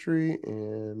Registry,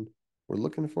 and we're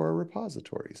looking for our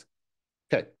repositories.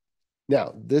 Okay.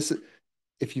 Now,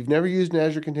 if you've never used an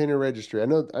Azure Container Registry, I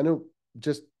know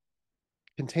just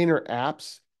container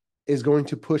apps, is going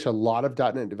to push a lot of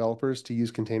 .NET developers to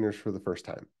use containers for the first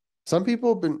time. Some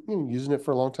people have been using it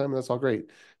for a long time, and that's all great.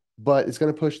 But it's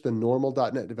going to push the normal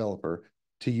 .NET developer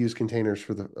to use containers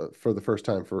for the first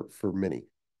time for many.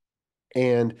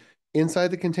 And inside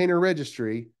the container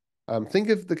registry, think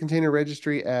of the container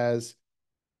registry as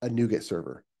a NuGet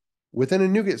server. Within a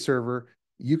NuGet server,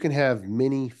 you can have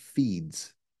many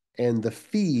feeds, and the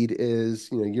feed is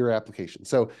your application.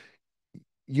 So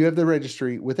you have the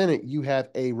registry. Within it, you have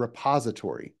a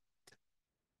repository.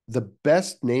 The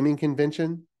best naming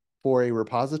convention for a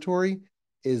repository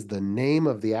is the name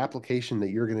of the application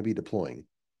that you're going to be deploying.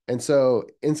 And so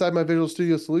inside my Visual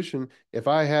Studio solution, if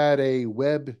I had a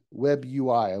web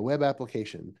UI, a web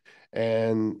application,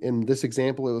 and in this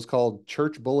example, it was called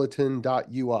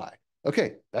churchbulletin.ui.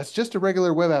 Okay, that's just a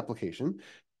regular web application.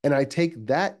 And I take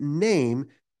that name,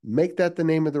 make that the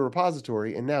name of the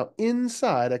repository. And now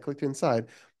inside, I clicked inside.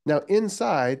 Now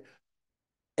inside,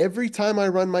 every time I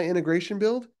run my integration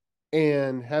build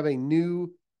and have a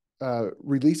new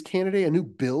release candidate, a new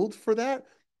build for that,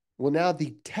 well, now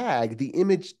the tag, the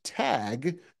image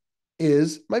tag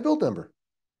is my build number.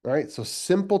 All right, so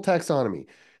simple taxonomy.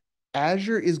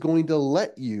 Azure is going to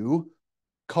let you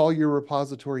call your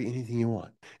repository anything you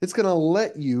want. It's going to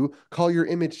let you call your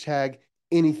image tag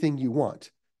anything you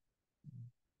want.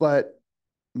 But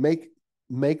make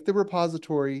the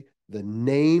repository the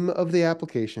name of the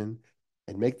application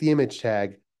and make the image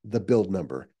tag the build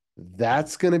number.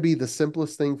 That's going to be the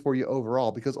simplest thing for you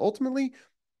overall, because ultimately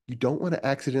you don't want to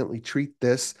accidentally treat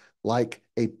this like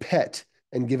a pet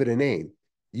and give it a name.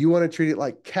 You want to treat it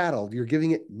like cattle. You're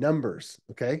giving it numbers,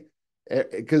 okay?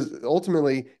 Because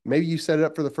ultimately, maybe you set it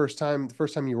up for the first time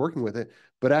you're working with it,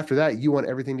 but after that, you want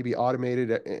everything to be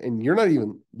automated, and you're not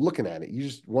even looking at it. You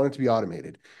just want it to be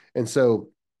automated. And so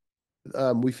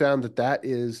we found that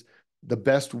is the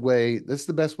best way. That's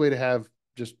the best way to have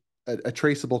just a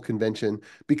traceable convention,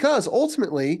 because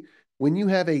ultimately, when you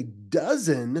have a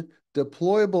dozen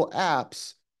deployable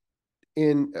apps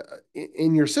in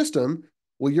your system,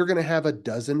 well, you're going to have a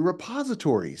dozen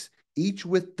repositories, each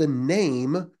with the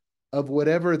name of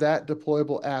whatever that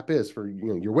deployable app is for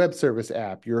your web service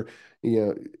app, your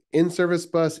in-service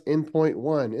bus endpoint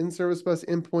 1, in-service bus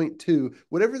endpoint 2,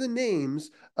 whatever the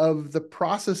names of the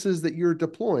processes that you're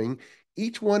deploying.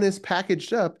 Each one is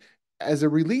packaged up as a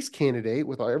release candidate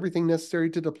with everything necessary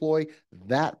to deploy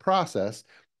that process.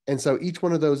 And so each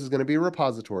one of those is going to be a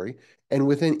repository. And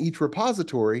within each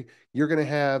repository, you're going to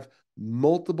have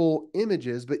multiple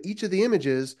images, but each of the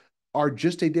images are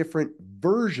just a different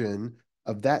version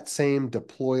of that same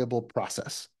deployable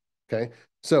process. Okay.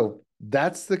 So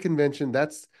that's the convention.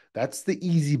 That's the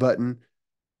easy button.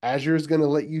 Azure is going to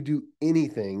let you do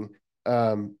anything,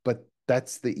 but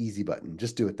that's the easy button.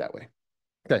 Just do it that way.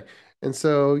 Okay. And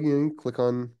so you click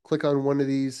on one of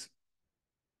these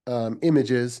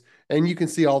images, and you can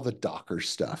see all the Docker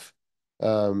stuff.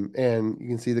 And you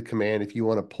can see the command if you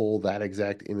want to pull that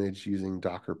exact image using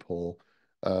Docker pull.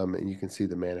 And you can see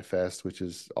the manifest, which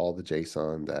is all the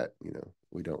JSON that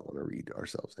we don't want to read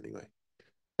ourselves anyway.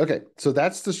 Okay, so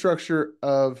that's the structure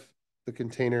of the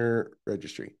container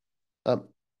registry.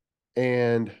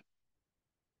 And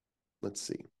let's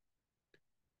see.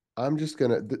 I'm just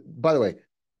gonna. By the way,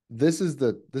 this is the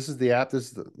app. This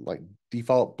is the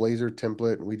default Blazor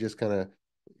template, and we just kind of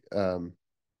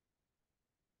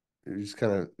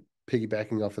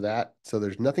piggybacking off of that. So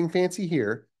there's nothing fancy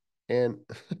here, and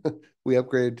we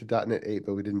upgraded to .NET 8,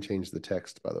 but we didn't change the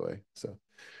text, by the way. So,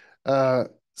 all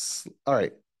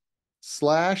right,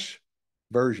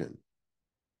 /version.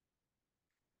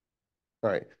 All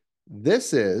right,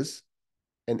 this is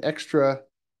an extra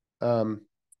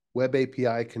web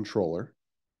API controller,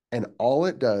 and all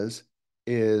it does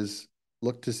is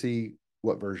look to see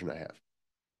what version I have.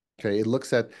 Okay, it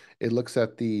looks at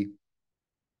the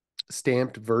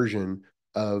stamped version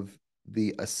of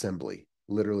the assembly,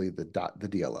 literally the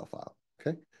DLL file.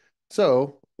 Okay,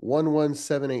 so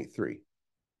 11783.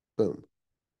 Boom.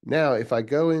 Now, if I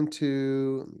go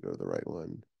into, let me go to the right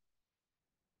one.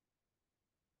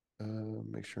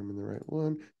 Make sure I'm in the right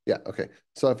one. Yeah, okay.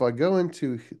 So if I go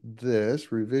into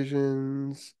this,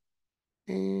 revisions,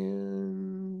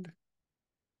 and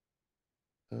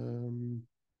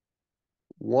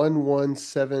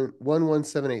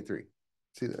 11783.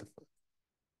 See that?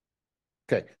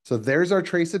 Okay, so there's our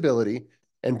traceability.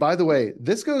 And by the way,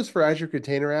 this goes for Azure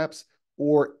Container Apps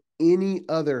or any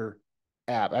other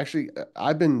app. Actually,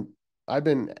 I've been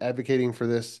advocating for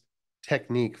this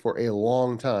technique for a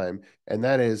long time, and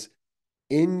that is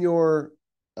in your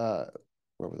where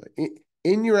was I?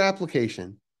 In your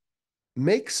application,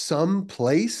 make some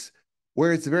place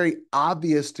where it's very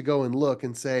obvious to go and look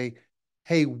and say,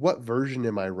 hey, what version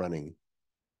am I running?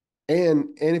 And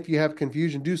if you have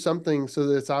confusion, do something so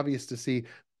that it's obvious to see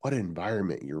what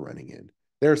environment you're running in.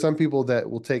 There are some people that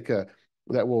will take a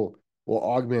that will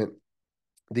augment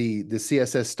the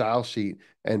CSS style sheet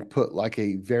and put like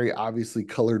a very obviously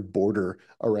colored border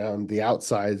around the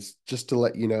outsides just to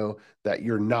let you know that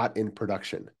you're not in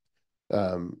production.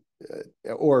 Um,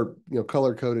 or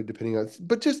color coded depending on,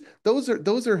 but just those are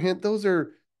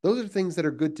things that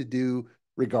are good to do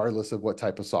regardless of what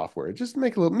type of software. Just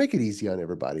make it easy on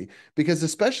everybody, because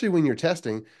especially when you're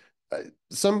testing,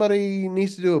 somebody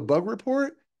needs to do a bug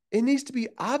report. It needs to be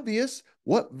obvious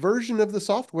what version of the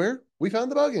software we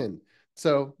found the bug in.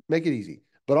 So make it easy.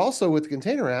 But also with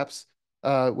container apps,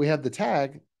 we have the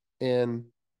tag and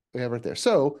we have right there.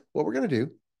 So what we're going to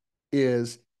do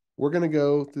is we're going to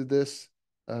go through this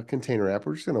container app.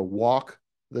 We're just going to walk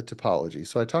the topology.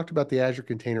 So I talked about the Azure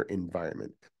Container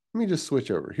Environment. Let me just switch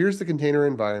over. Here's the container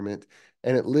environment,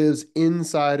 and it lives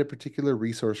inside a particular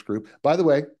resource group. By the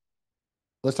way,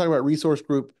 let's talk about resource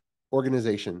group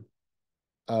organization.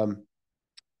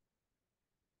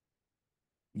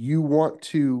 You want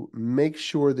to make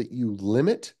sure that you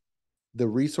limit the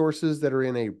resources that are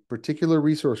in a particular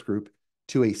resource group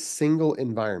to a single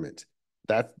environment.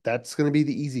 That's going to be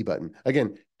the easy button.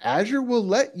 Again, Azure will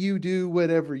let you do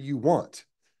whatever you want,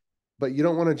 but you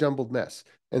don't want a jumbled mess.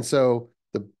 And so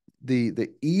the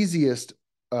easiest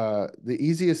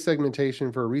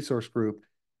segmentation for a resource group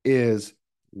is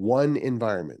one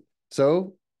environment.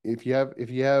 So if you have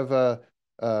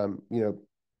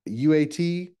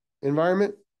UAT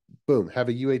environment, boom, have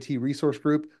a UAT resource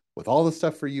group with all the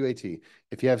stuff for UAT.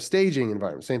 If you have staging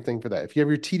environment, same thing for that. If you have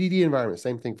your TDD environment,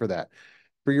 same thing for that.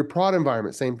 For your prod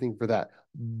environment, same thing for that.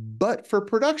 But for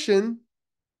production,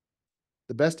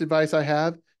 the best advice I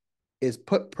have is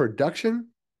put production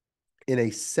in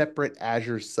a separate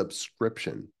Azure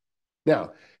subscription.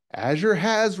 Now, Azure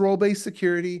has role-based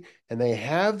security, and they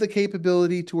have the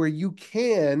capability to where you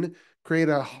can create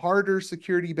a harder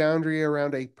security boundary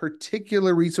around a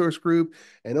particular resource group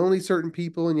and only certain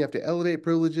people, and you have to elevate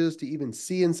privileges to even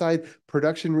see inside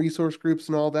production resource groups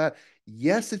and all that.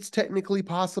 Yes, it's technically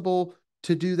possible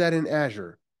to do that in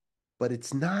Azure, but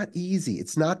it's not easy.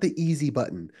 It's not the easy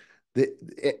button.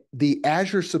 The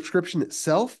Azure subscription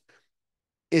itself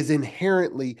is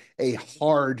inherently a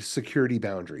hard security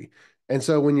boundary. And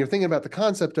so when you're thinking about the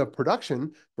concept of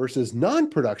production versus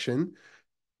non-production,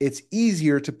 it's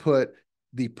easier to put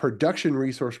the production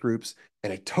resource groups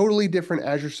in a totally different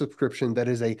Azure subscription that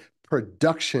is a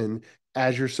production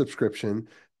Azure subscription.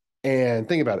 And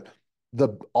think about it.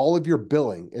 All of your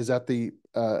billing is at the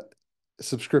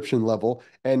subscription level,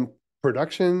 and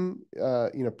production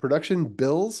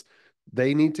bills,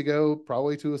 they need to go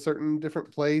probably to a certain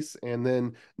different place, and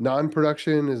then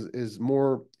non-production is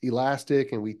more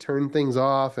elastic, and we turn things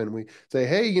off and we say,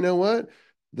 hey, you know what,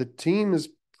 the team is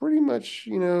pretty much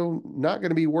not going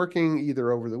to be working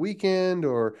either over the weekend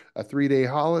or a 3-day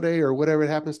holiday or whatever it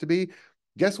happens to be.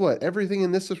 Guess what, everything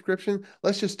in this subscription,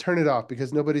 let's just turn it off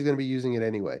because nobody's going to be using it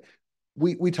anyway.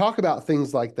 We talk about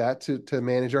things like that to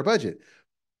manage our budget.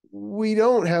 We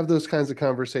don't have those kinds of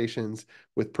conversations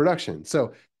with production.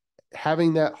 So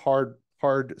having that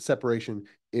hard separation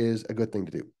is a good thing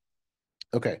to do.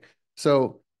 Okay,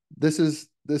 so this is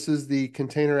the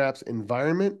container apps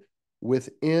environment.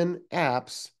 Within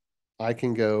apps, I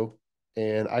can go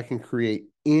and I can create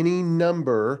any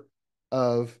number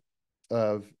of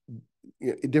of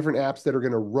different apps that are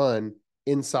going to run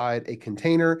inside a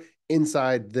container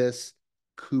inside this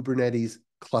Kubernetes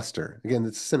cluster. Again,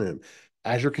 it's a synonym.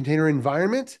 Azure Container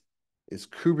Environment is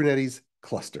Kubernetes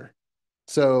cluster.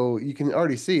 So you can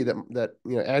already see that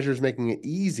Azure is making it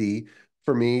easy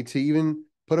for me to even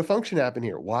put a function app in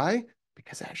here. Why?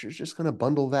 Because Azure is just going to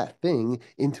bundle that thing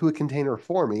into a container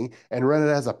for me and run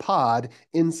it as a pod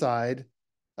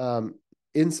um,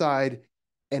 inside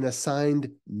an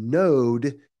assigned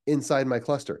node inside my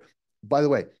cluster. By the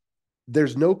way,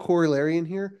 there's no corollary in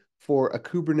here for a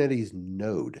Kubernetes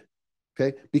node,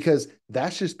 okay? Because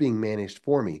that's just being managed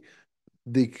for me.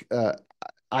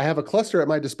 I have a cluster at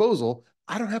my disposal.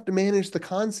 I don't have to manage the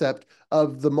concept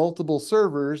of the multiple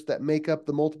servers that make up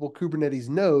the multiple Kubernetes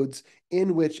nodes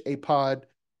in which a pod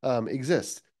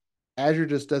exists. Azure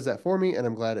just does that for me, and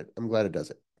I'm glad it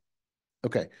does it.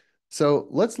 Okay, so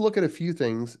let's look at a few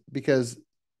things, because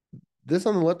this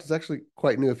on the left is actually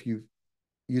quite new if you've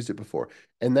used it before,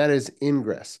 and that is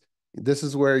ingress. This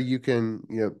is where you can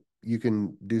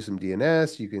do some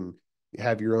DNS, you can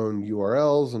have your own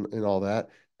URLs and all that.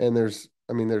 And there's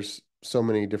so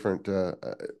many different,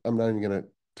 I'm not even going to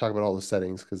talk about all the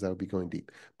settings because that would be going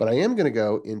deep, but I am going to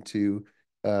go into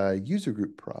user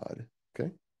group prod.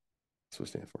 Okay. That's what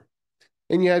it stands for.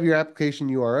 And you have your application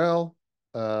URL.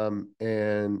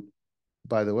 And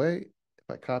by the way, if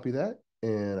I copy that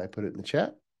and I put it in the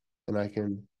chat, and I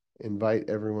can invite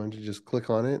everyone to just click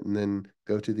on it and then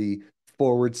go to the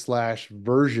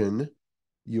 /version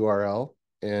URL,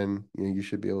 and you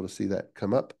should be able to see that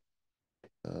come up.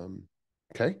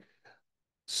 Okay.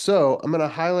 So I'm going to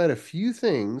highlight a few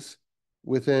things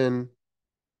within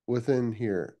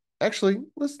here. Actually,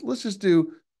 let's just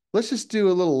do a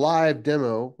little live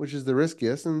demo, which is the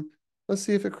riskiest, and let's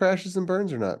see if it crashes and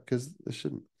burns or not, because it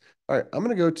shouldn't. All right, I'm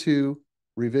going to go to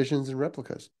revisions and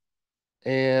replicas.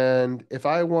 And if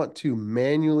I want to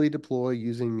manually deploy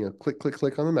using click, click,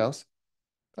 click on the mouse,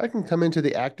 I can come into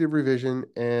the active revision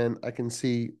and I can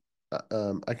see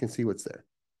what's there.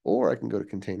 Or I can go to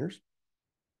containers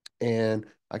and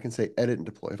I can say edit and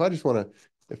deploy. If I just want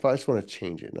to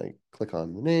change it, and I click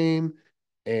on the name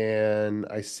and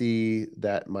I see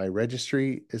that my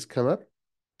registry is come up.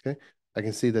 Okay. I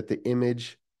can see that the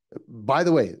image, by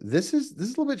the way, this is a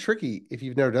little bit tricky if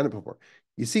you've never done it before.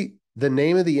 You see the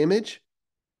name of the image,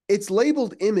 it's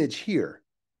labeled image here,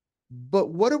 but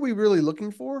what are we really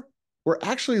looking for? We're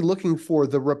actually looking for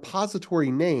the repository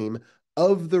name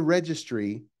of the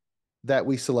registry that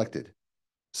we selected.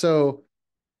 So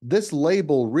this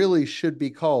label really should be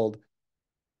called,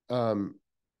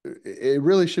 it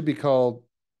really should be called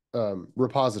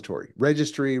repository,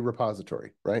 registry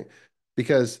repository, right?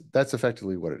 Because that's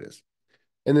effectively what it is.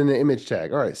 And then the image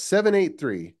tag. All right,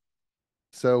 783.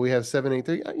 So we have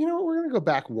 783. You know what? We're going to go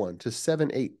back one to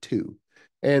 782.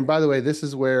 And by the way, this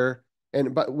is where,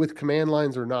 but with command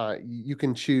lines or not, you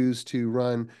can choose to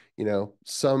run,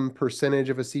 some percentage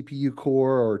of a CPU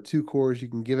core or 2 cores. You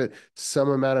can give it some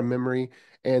amount of memory.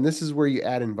 And this is where you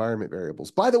add environment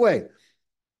variables. By the way,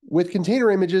 with container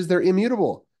images, they're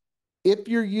immutable. If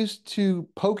you're used to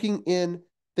poking in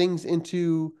things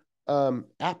into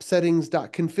app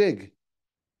settings.config,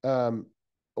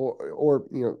 or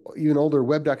even older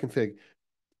web.config,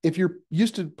 if you're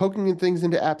used to poking in things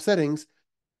into app settings,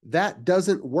 that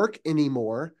doesn't work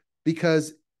anymore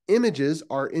because images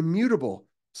are immutable.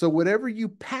 So whatever you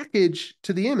package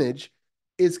to the image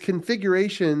is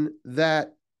configuration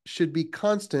that should be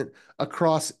constant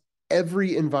across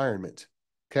every environment.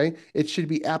 Okay. It should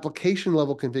be application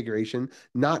level configuration,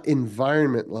 not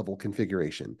environment level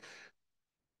configuration.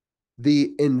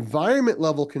 The environment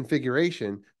level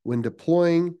configuration when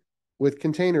deploying with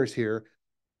containers here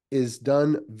is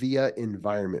done via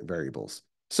environment variables.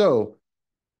 So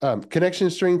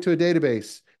connection string to a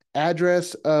database,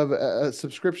 address of a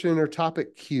subscription or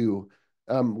topic queue,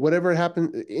 whatever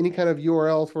happens, any kind of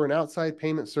URL for an outside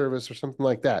payment service or something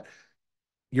like that.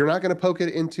 You're not going to poke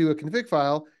it into a config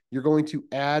file. You're going to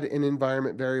add an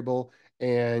environment variable,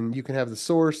 and you can have the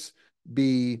source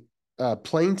be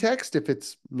plain text if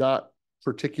it's not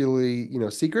particularly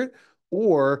secret,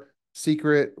 or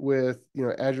secret with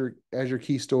Azure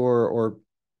Key Store, or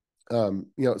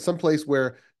someplace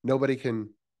where nobody can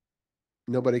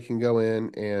go in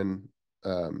and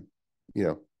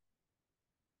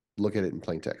look at it in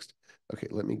plain text. Okay,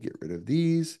 let me get rid of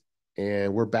these,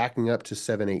 and we're backing up to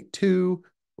 782.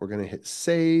 We're going to hit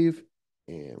save,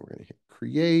 and we're going to hit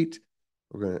create.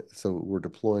 So we're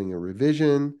deploying a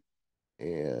revision,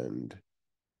 and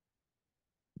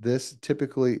this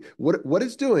typically, what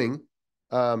it's doing,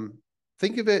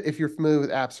 think of it, if you're familiar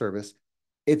with app service,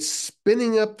 it's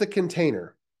spinning up the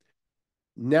container.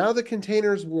 Now the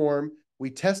container is warm.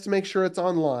 We test to make sure it's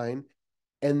online,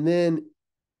 and then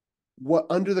what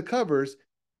under the covers,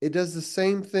 it does the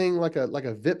same thing like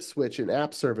a VIP switch in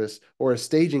app service or a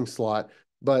staging slot.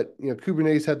 But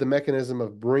Kubernetes had the mechanism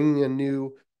of bringing a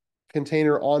new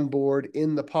container on board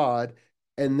in the pod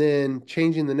and then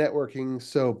changing the networking.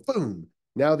 So boom,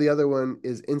 now the other one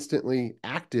is instantly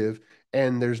active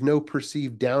and there's no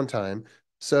perceived downtime.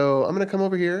 So I'm going to come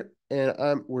over here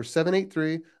and we're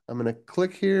 783. I'm going to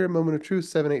click here, moment of truth,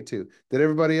 782. Did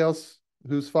everybody else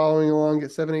who's following along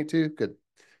get 782? Good.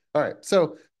 All right.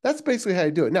 So that's basically how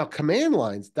you do it. Now, command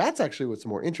lines, that's actually what's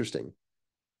more interesting,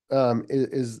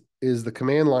 is the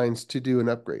command lines to do an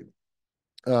upgrade.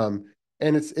 And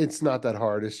it's not that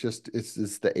hard. It's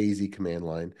the AZ command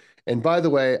line. And by the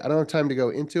way, I don't have time to go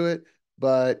into it,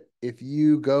 but if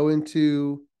you go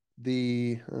into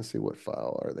let's see, what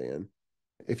file are they in?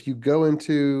 If you go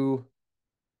into,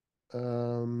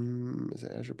 is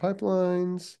it Azure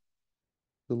Pipelines,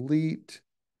 delete,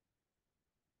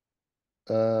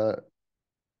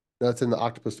 that's in the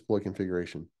Octopus deploy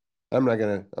configuration. I'm not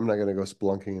gonna go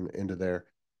splunking into there,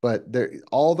 but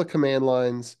all the command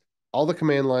lines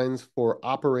for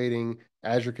operating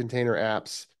Azure Container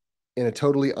Apps in a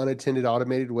totally unattended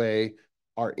automated way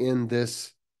are in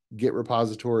this Git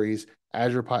repositories,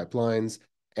 Azure pipelines,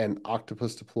 and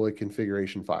Octopus deploy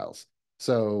configuration files.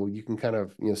 So you can kind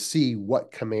of see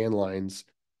what command lines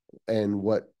and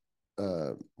what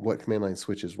command line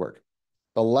switches work.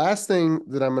 The last thing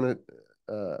that I'm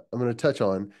gonna touch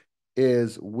on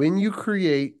is when you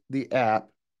create the app.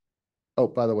 Oh,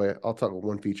 by the way, I'll talk about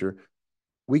one feature.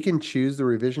 We can choose the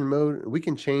revision mode. We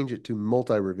can change it to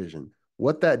multi-revision.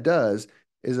 What that does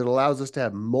is it allows us to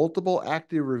have multiple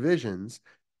active revisions,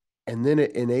 and then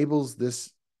it enables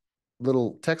this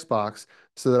little text box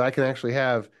so that I can actually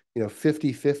have,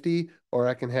 50-50, or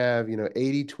I can have,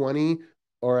 80-20,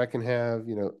 or I can have,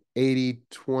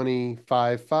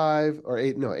 80-20-5-5, or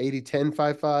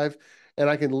 80-10-5-5. And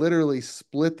I can literally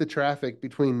split the traffic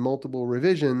between multiple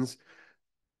revisions.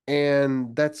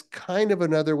 And that's kind of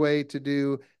another way to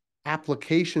do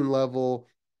application level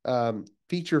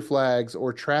feature flags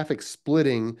or traffic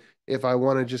splitting if I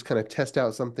want to just kind of test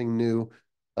out something new.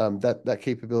 That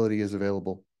capability is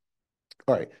available.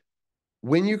 All right.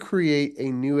 When you create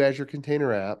a new Azure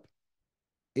Container App,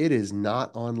 it is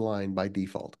not online by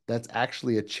default. That's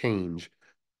actually a change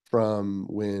from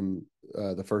when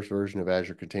the first version of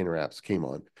Azure Container Apps came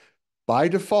on. By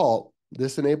default,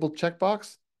 this enabled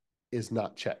checkbox is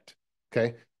not checked.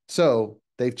 Okay. So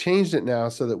they've changed it now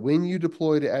so that when you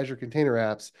deploy to Azure Container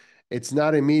Apps, it's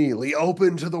not immediately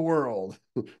open to the world.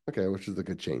 Okay, which is a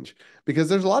good change because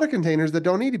there's a lot of containers that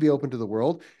don't need to be open to the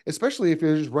world, especially if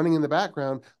you're just running in the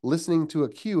background, listening to a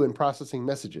queue and processing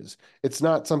messages. It's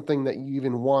not something that you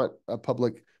even want a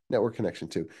public network connection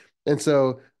to. And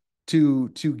so to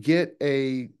get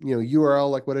a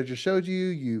URL like what I just showed you,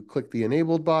 you click the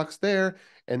enabled box there,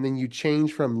 and then you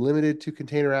change from limited to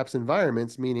container apps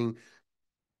environments, meaning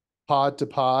pod to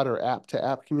pod or app to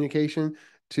app communication,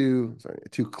 to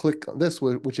click on this,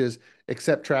 which is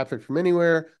accept traffic from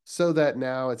anywhere, so that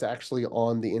now it's actually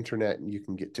on the internet and you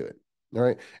can get to it. All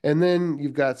right. And then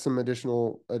you've got some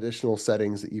additional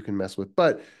settings that you can mess with.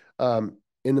 But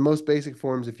in the most basic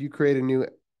forms, if you create a new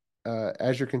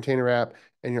Azure Container App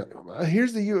and you're like,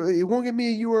 here's the it won't give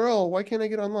me a URL. Why can't I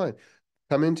get online?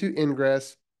 Come into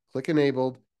Ingress, click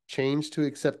enabled, change to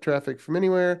accept traffic from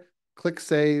anywhere, click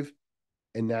save,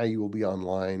 and now you will be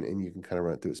online and you can kind of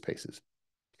run it through its paces.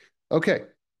 Okay,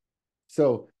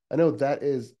 so I know that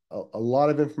is a lot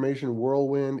of information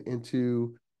whirlwind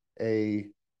a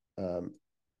um,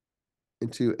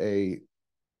 into a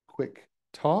quick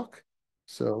talk.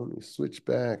 So let me switch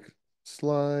back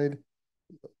slide,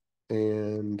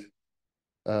 and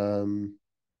um,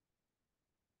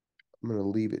 I'm going to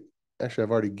leave it. Actually,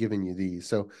 I've already given you these.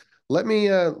 So let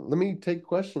me take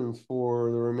questions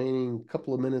for the remaining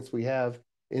couple of minutes we have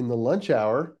in the lunch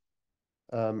hour.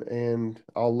 And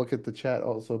I'll look at the chat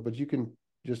also, but you can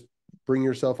just bring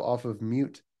yourself off of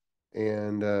mute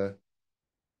and do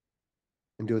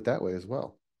it that way as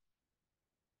well.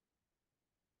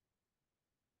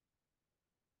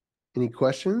 Any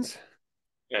questions?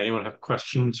 Yeah, anyone have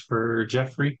questions for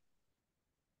Jeffrey?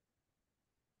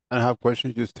 I don't have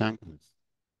questions, just thank you. It's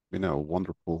been a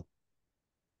wonderful,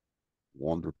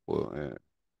 wonderful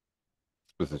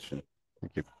exposition.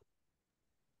 Thank you.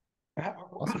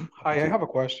 Awesome. Hi, I have a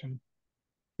question.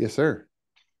 Yes, sir.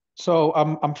 So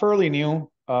I'm fairly new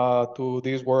to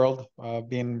this world,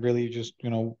 being really just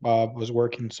was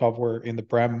working software in the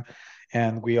prem,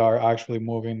 and we are actually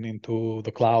moving into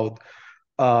the cloud.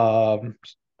 Um,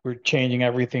 we're changing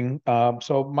everything.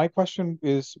 So my question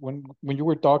is, when you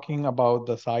were talking about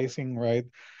the sizing, right?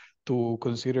 To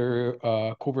consider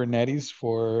Kubernetes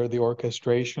for the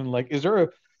orchestration? Like, is there a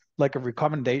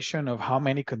recommendation of how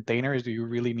many containers do you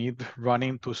really need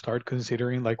running to start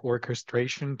considering like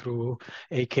orchestration through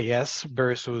AKS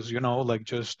versus, like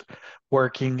just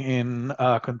working in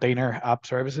container app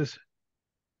services?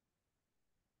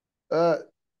 Uh,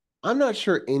 I'm not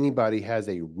sure anybody has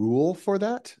a rule for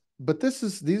that, but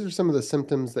these are some of the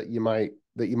symptoms that you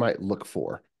might look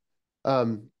for.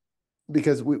 Um,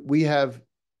 because we have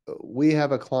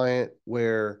a client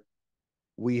where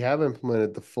we have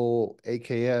implemented the full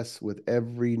AKS with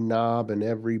every knob and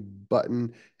every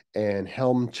button and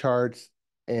Helm charts,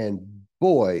 and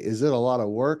boy, is it a lot of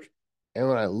work. And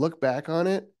when I look back on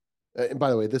it, and by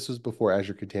the way, this was before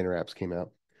Azure Container Apps came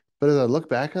out, but as I look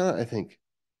back on it, I think,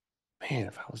 man,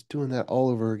 if I was doing that all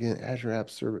over again,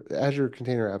 Azure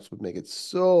Container Apps would make it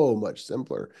so much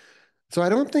simpler. So I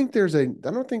don't think there's a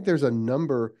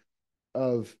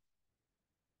of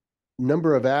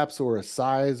number of apps or a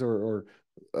size or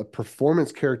a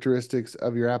performance characteristics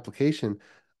of your application.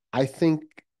 I think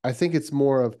it's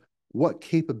more of what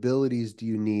capabilities do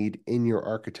you need in your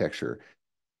architecture.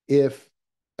 If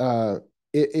uh,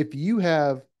 if you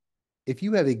have if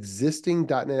you have existing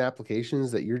 .NET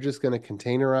applications that you're just going to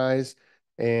containerize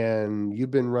and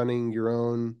you've been running your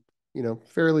own,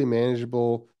 fairly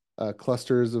manageable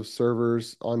clusters of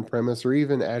servers on premise or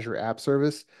even Azure App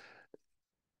Service,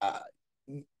 uh,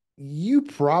 you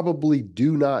probably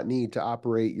do not need to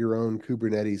operate your own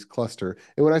Kubernetes cluster.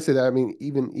 And when I say that, I mean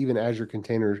even Azure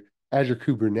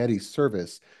Kubernetes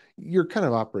service, you're kind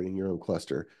of operating your own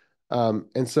cluster.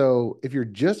 And so if you're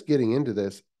just getting into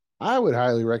this, I would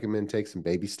highly recommend take some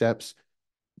baby steps.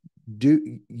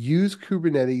 Do use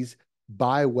Kubernetes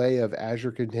by way of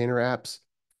Azure Container Apps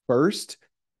first,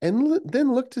 and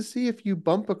then look to see if you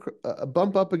bump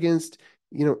up against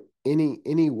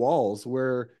any walls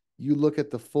where you look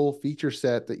at the full feature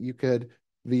set that you could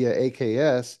via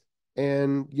AKS,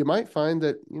 and you might find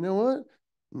that what,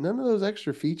 none of those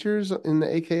extra features in the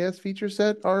AKS feature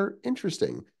set are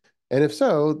interesting, and if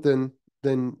so, then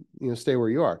stay where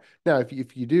you are. Now, if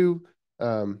you do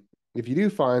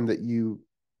find that you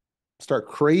start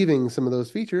craving some of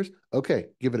those features, okay,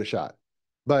 give it a shot.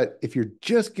 But if you're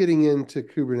just getting into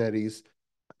Kubernetes,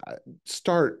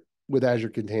 start with Azure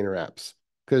Container Apps,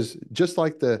 because just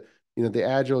like the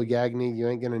Agile Yagni, you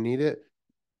ain't gonna need it.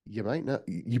 You might not.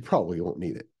 You probably won't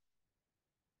need it.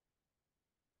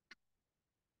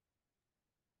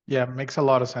 Yeah, makes a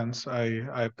lot of sense.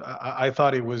 I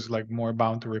thought it was like more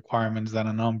bound to requirements than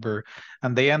a number,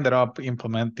 and they ended up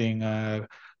implementing a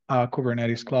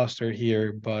Kubernetes cluster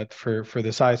here. But for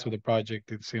the size of the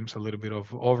project, it seems a little bit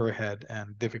of overhead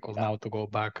and difficult now to go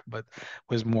back. But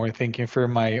was more thinking for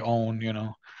my own,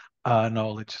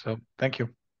 knowledge. So thank you.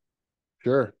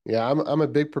 Sure. Yeah, I'm a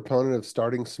big proponent of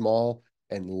starting small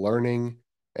and learning,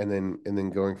 and then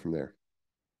going from there.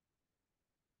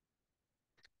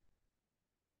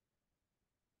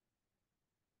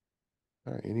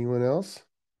 All right. Anyone else?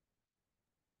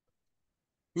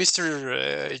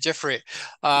 Mr. Jeffrey, Yes,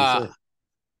 uh, sir.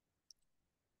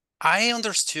 I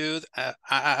understood,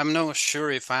 I'm not sure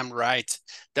if I'm right,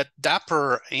 that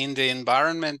Dapper in the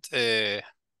environment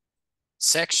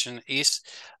section is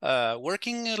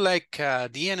working like a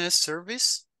DNS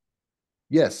service.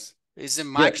 Yes. Is the Yeah.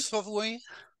 Microsoft way?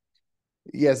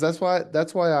 Yes. That's why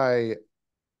I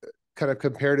kind of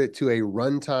compared it to a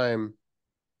runtime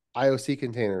IOC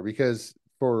container, because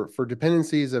for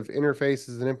dependencies of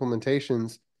interfaces and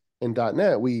implementations in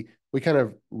 .NET, we kind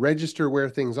of register where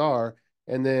things are,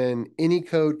 and then any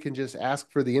code can just ask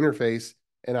for the interface,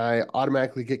 and I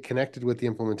automatically get connected with the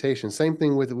implementation. Same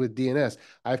thing with DNS.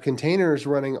 I have containers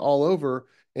running all over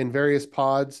in various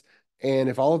pods, and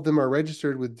if all of them are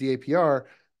registered with DAPR,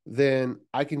 then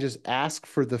I can just ask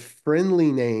for the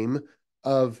friendly name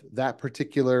of that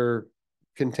particular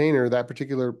container, that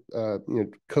particular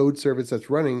code service that's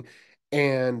running,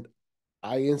 and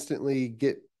I instantly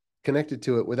get connected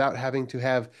to it without having to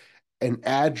have an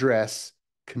address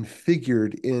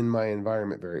configured in my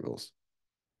environment variables.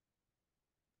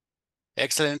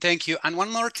 Excellent, thank you. And one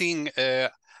more thing,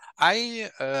 I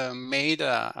made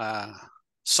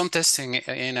some testing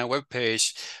in a web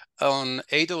page on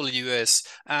AWS,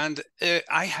 and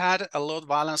I had a load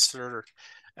balancer.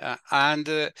 And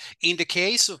in the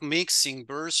case of mixing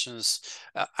versions,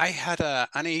 I had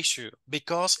an issue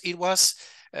because it was,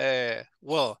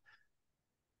 well,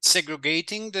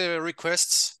 segregating the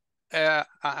requests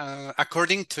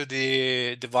according to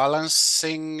the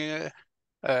balancing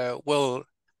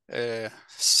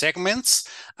segments,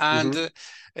 and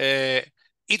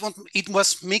it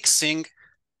was mixing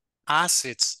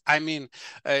assets. I mean,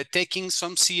 taking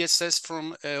some CSS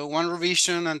from one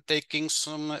revision and taking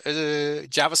some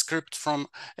JavaScript from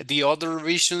the other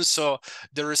revision. So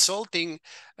the resulting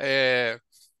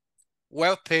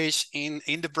web page in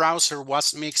the browser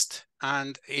was mixed,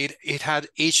 and it had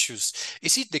issues.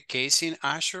 Is it the case in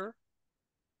Azure?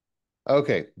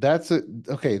 Okay, that's a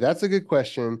good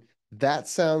question. That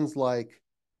sounds like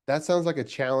a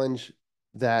challenge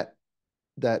that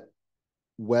that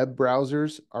web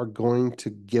browsers are going to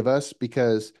give us,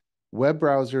 because web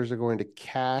browsers are going to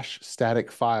cache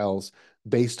static files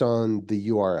based on the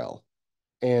URL.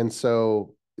 And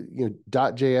so,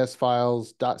 .js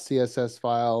files, .css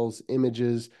files,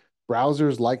 images,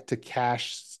 browsers like to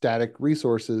cache static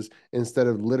resources instead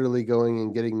of literally going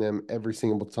and getting them every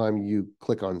single time you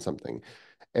click on something.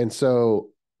 And so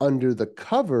under the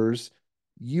covers,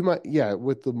 you might, yeah,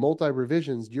 with the multi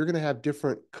revisions, you're going to have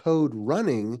different code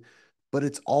running, but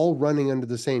it's all running under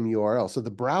the same URL. So the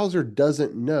browser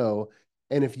doesn't know.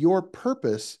 And if your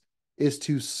purpose is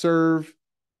to serve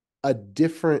a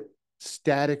different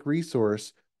static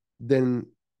resource, then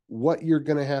what you're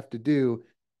going to have to do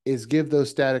is give those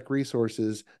static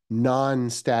resources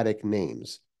non-static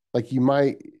names. Like you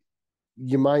might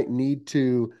need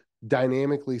to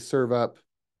dynamically serve up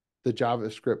the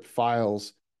JavaScript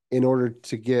files in order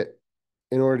to get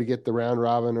the round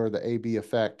robin or the A/B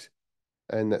effect.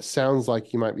 And that sounds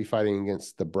like you might be fighting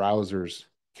against the browser's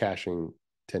caching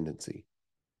tendency.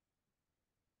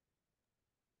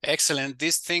 Excellent.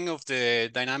 This thing of the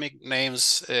dynamic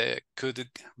names could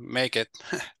make it.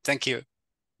 Thank you.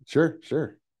 Sure,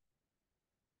 sure.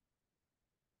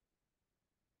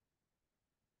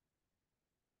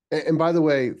 And by the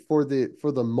way, for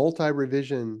the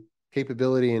multi-revision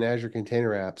capability in Azure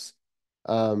Container Apps,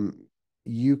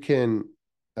 you can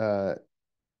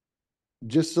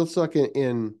just like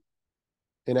in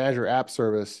Azure App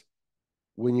Service,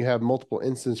 when you have multiple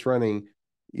instances running,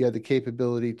 you have the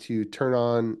capability to turn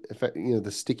on,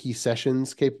 the sticky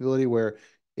sessions capability, where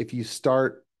if you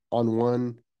start on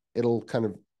one, it'll kind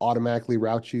of automatically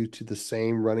route you to the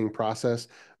same running process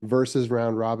versus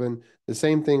round robin. The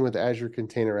same thing with Azure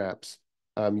Container Apps.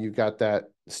 You've got the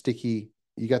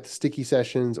sticky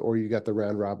sessions, or you got the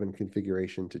round robin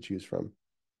configuration to choose from.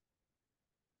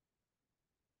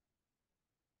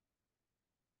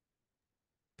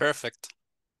 Perfect.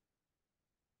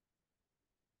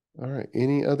 All right.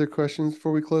 Any other questions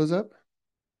before we close up?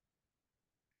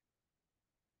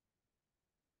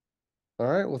 All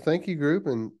right. Well, thank you, group,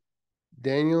 and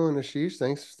Daniel and Ashish.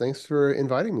 Thanks for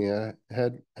inviting me. I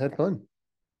had fun.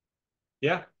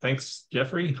 Yeah, thanks,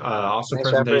 Jeffrey. Awesome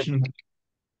Thanks, Jeffrey. presentation.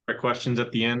 Great questions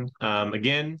at the end.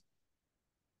 Again,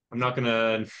 I'm not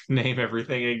gonna name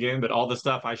everything again, but all the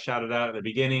stuff I shouted out at the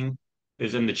beginning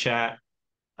is in the chat,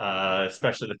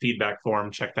 especially the feedback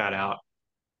form. Check that out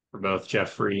for both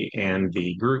Jeffrey and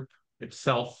the group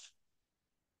itself.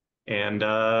 And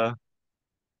other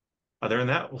than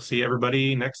that, we'll see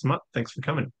everybody next month. Thanks for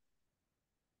coming.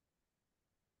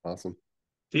 Awesome.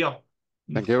 See y'all.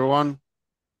 Thank you, everyone.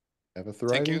 Have a Thank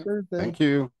thriving you. Thursday. Thank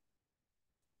you.